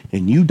Savior,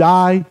 and you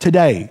die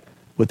today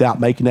without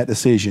making that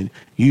decision,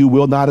 you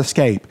will not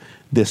escape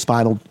this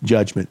final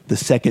judgment, the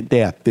second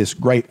death, this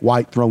great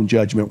white throne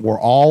judgment, where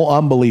all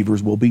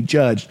unbelievers will be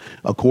judged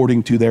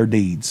according to their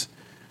deeds.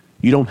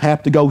 You don't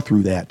have to go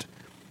through that.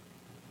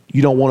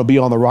 You don't want to be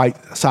on the right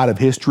side of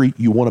history.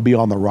 You want to be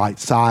on the right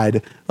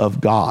side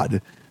of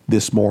God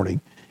this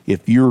morning.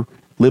 If you're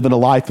living a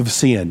life of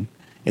sin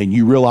and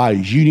you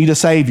realize you need a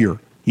Savior,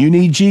 you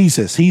need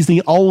Jesus. He's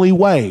the only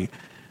way,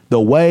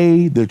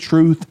 the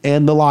truth,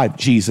 and the life,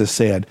 Jesus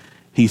said.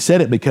 He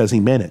said it because he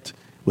meant it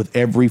with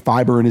every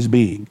fiber in his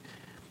being.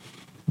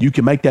 You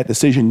can make that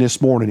decision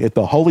this morning. If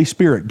the Holy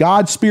Spirit,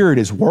 God's Spirit,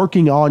 is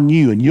working on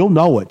you, and you'll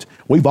know it.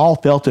 We've all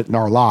felt it in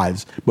our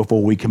lives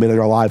before we committed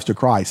our lives to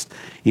Christ.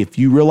 If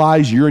you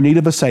realize you're in need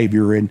of a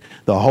Savior and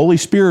the Holy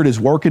Spirit is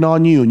working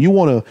on you and you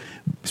want to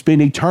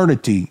spend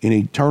eternity in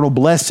eternal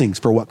blessings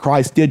for what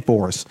Christ did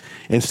for us,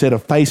 instead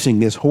of facing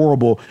this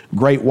horrible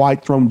great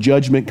white throne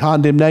judgment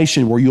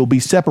condemnation where you'll be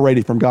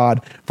separated from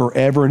God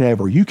forever and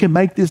ever, you can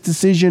make this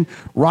decision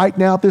right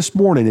now this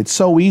morning. It's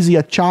so easy.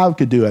 A child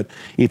could do it.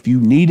 If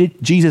you needed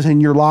Jesus in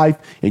your life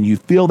and you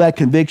feel that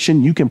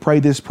conviction, you can pray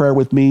this prayer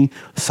with me,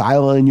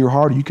 silent in your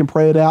heart. You can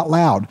pray it out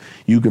loud.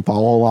 You can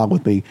follow along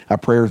with me. A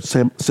prayer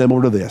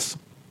similar to this.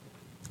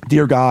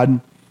 Dear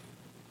God,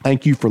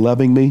 thank you for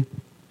loving me.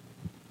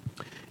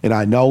 And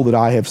I know that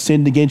I have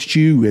sinned against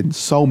you in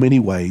so many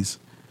ways.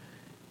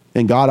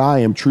 And God, I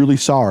am truly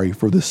sorry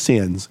for the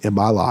sins in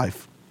my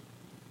life.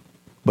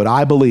 But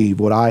I believe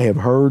what I have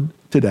heard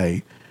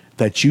today,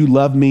 that you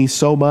love me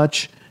so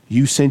much,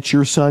 you sent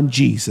your son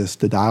Jesus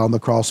to die on the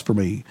cross for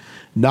me.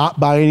 Not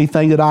by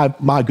anything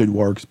that my good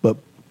works, but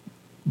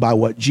by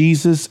what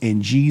Jesus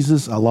and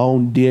Jesus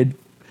alone did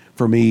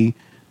for me,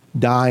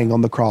 dying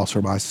on the cross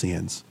for my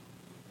sins.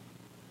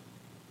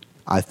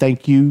 I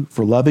thank you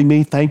for loving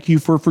me. Thank you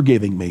for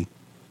forgiving me.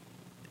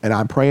 And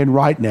I'm praying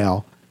right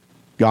now,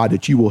 God,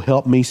 that you will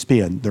help me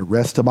spend the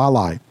rest of my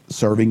life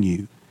serving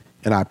you.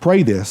 And I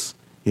pray this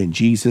in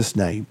Jesus'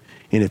 name.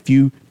 And if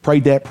you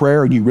prayed that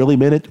prayer and you really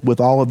meant it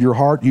with all of your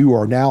heart, you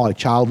are now a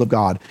child of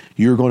God.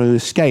 You're going to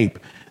escape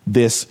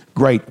this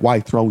great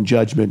white throne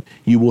judgment.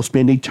 You will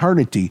spend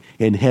eternity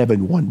in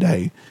heaven one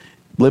day.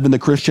 Living the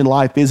Christian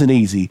life isn't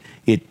easy.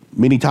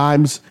 Many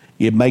times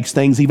it makes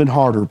things even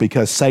harder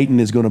because Satan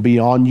is going to be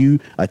on you,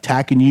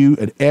 attacking you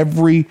at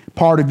every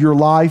part of your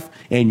life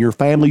and your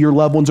family, your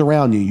loved ones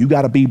around you. You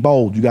got to be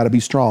bold. You got to be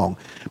strong.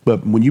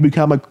 But when you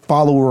become a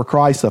follower of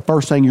Christ, the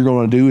first thing you're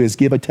going to do is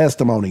give a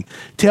testimony.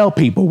 Tell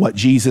people what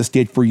Jesus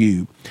did for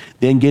you.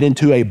 Then get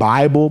into a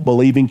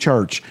Bible-believing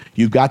church.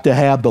 You've got to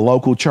have the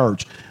local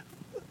church.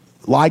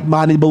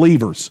 Like-minded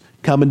believers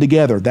coming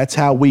together. That's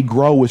how we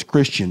grow as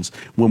Christians.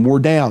 When we're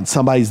down,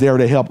 somebody's there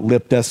to help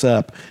lift us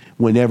up.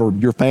 Whenever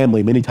your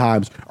family many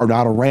times are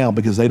not around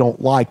because they don't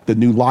like the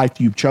new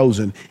life you've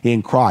chosen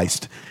in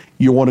Christ.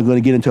 You're going to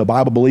get into a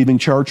Bible-believing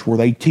church where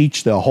they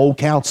teach the whole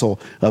counsel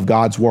of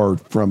God's Word,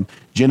 from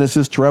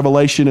Genesis to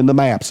Revelation and the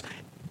maps.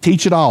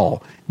 Teach it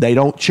all. They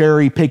don't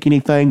cherry pick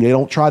anything. They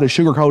don't try to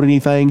sugarcoat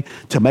anything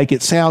to make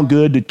it sound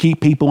good, to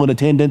keep people in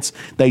attendance.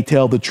 They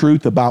tell the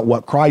truth about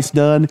what Christ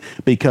done,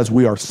 because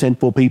we are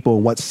sinful people,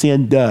 and what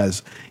sin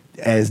has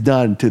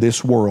done to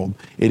this world.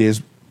 It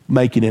is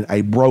making it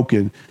a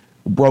broken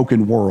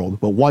world.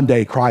 But one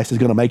day Christ is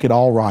going to make it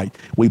all right.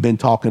 We've been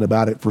talking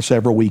about it for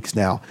several weeks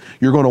now.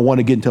 You're going to want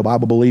to get into a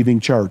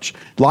Bible-believing church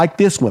like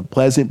this one,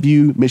 Pleasant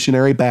View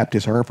Missionary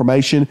Baptist. Our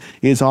information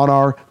is on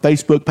our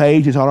Facebook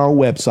page. It's on our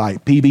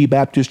website,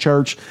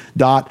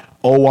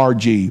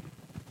 pvbaptistchurch.org.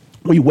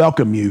 We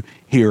welcome you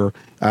here,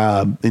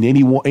 and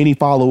any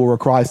follower of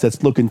Christ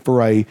that's looking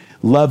for a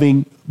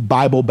loving,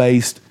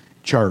 Bible-based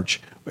church.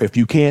 If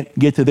you can't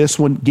get to this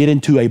one, get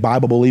into a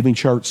Bible-believing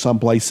church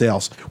someplace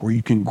else where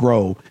you can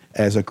grow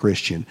as a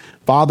Christian.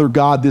 Father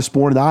God, this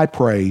morning I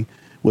pray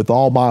with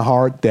all my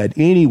heart that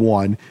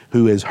anyone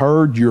who has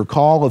heard your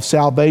call of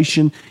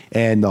salvation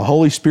and the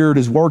Holy Spirit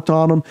has worked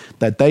on them,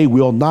 that they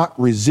will not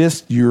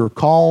resist your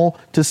call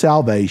to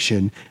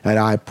salvation. And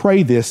I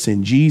pray this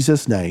in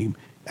Jesus' name.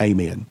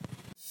 Amen.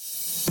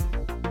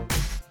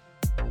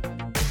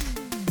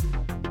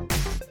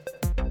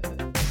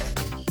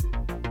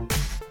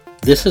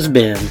 This has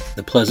been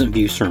the Pleasant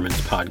View Sermons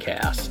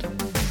podcast.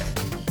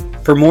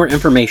 For more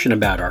information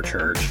about our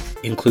church,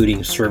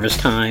 including service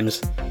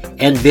times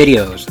and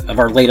videos of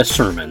our latest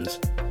sermons,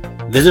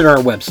 visit our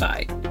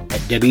website at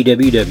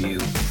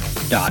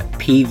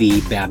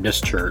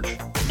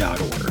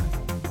www.pvbaptistchurch.org.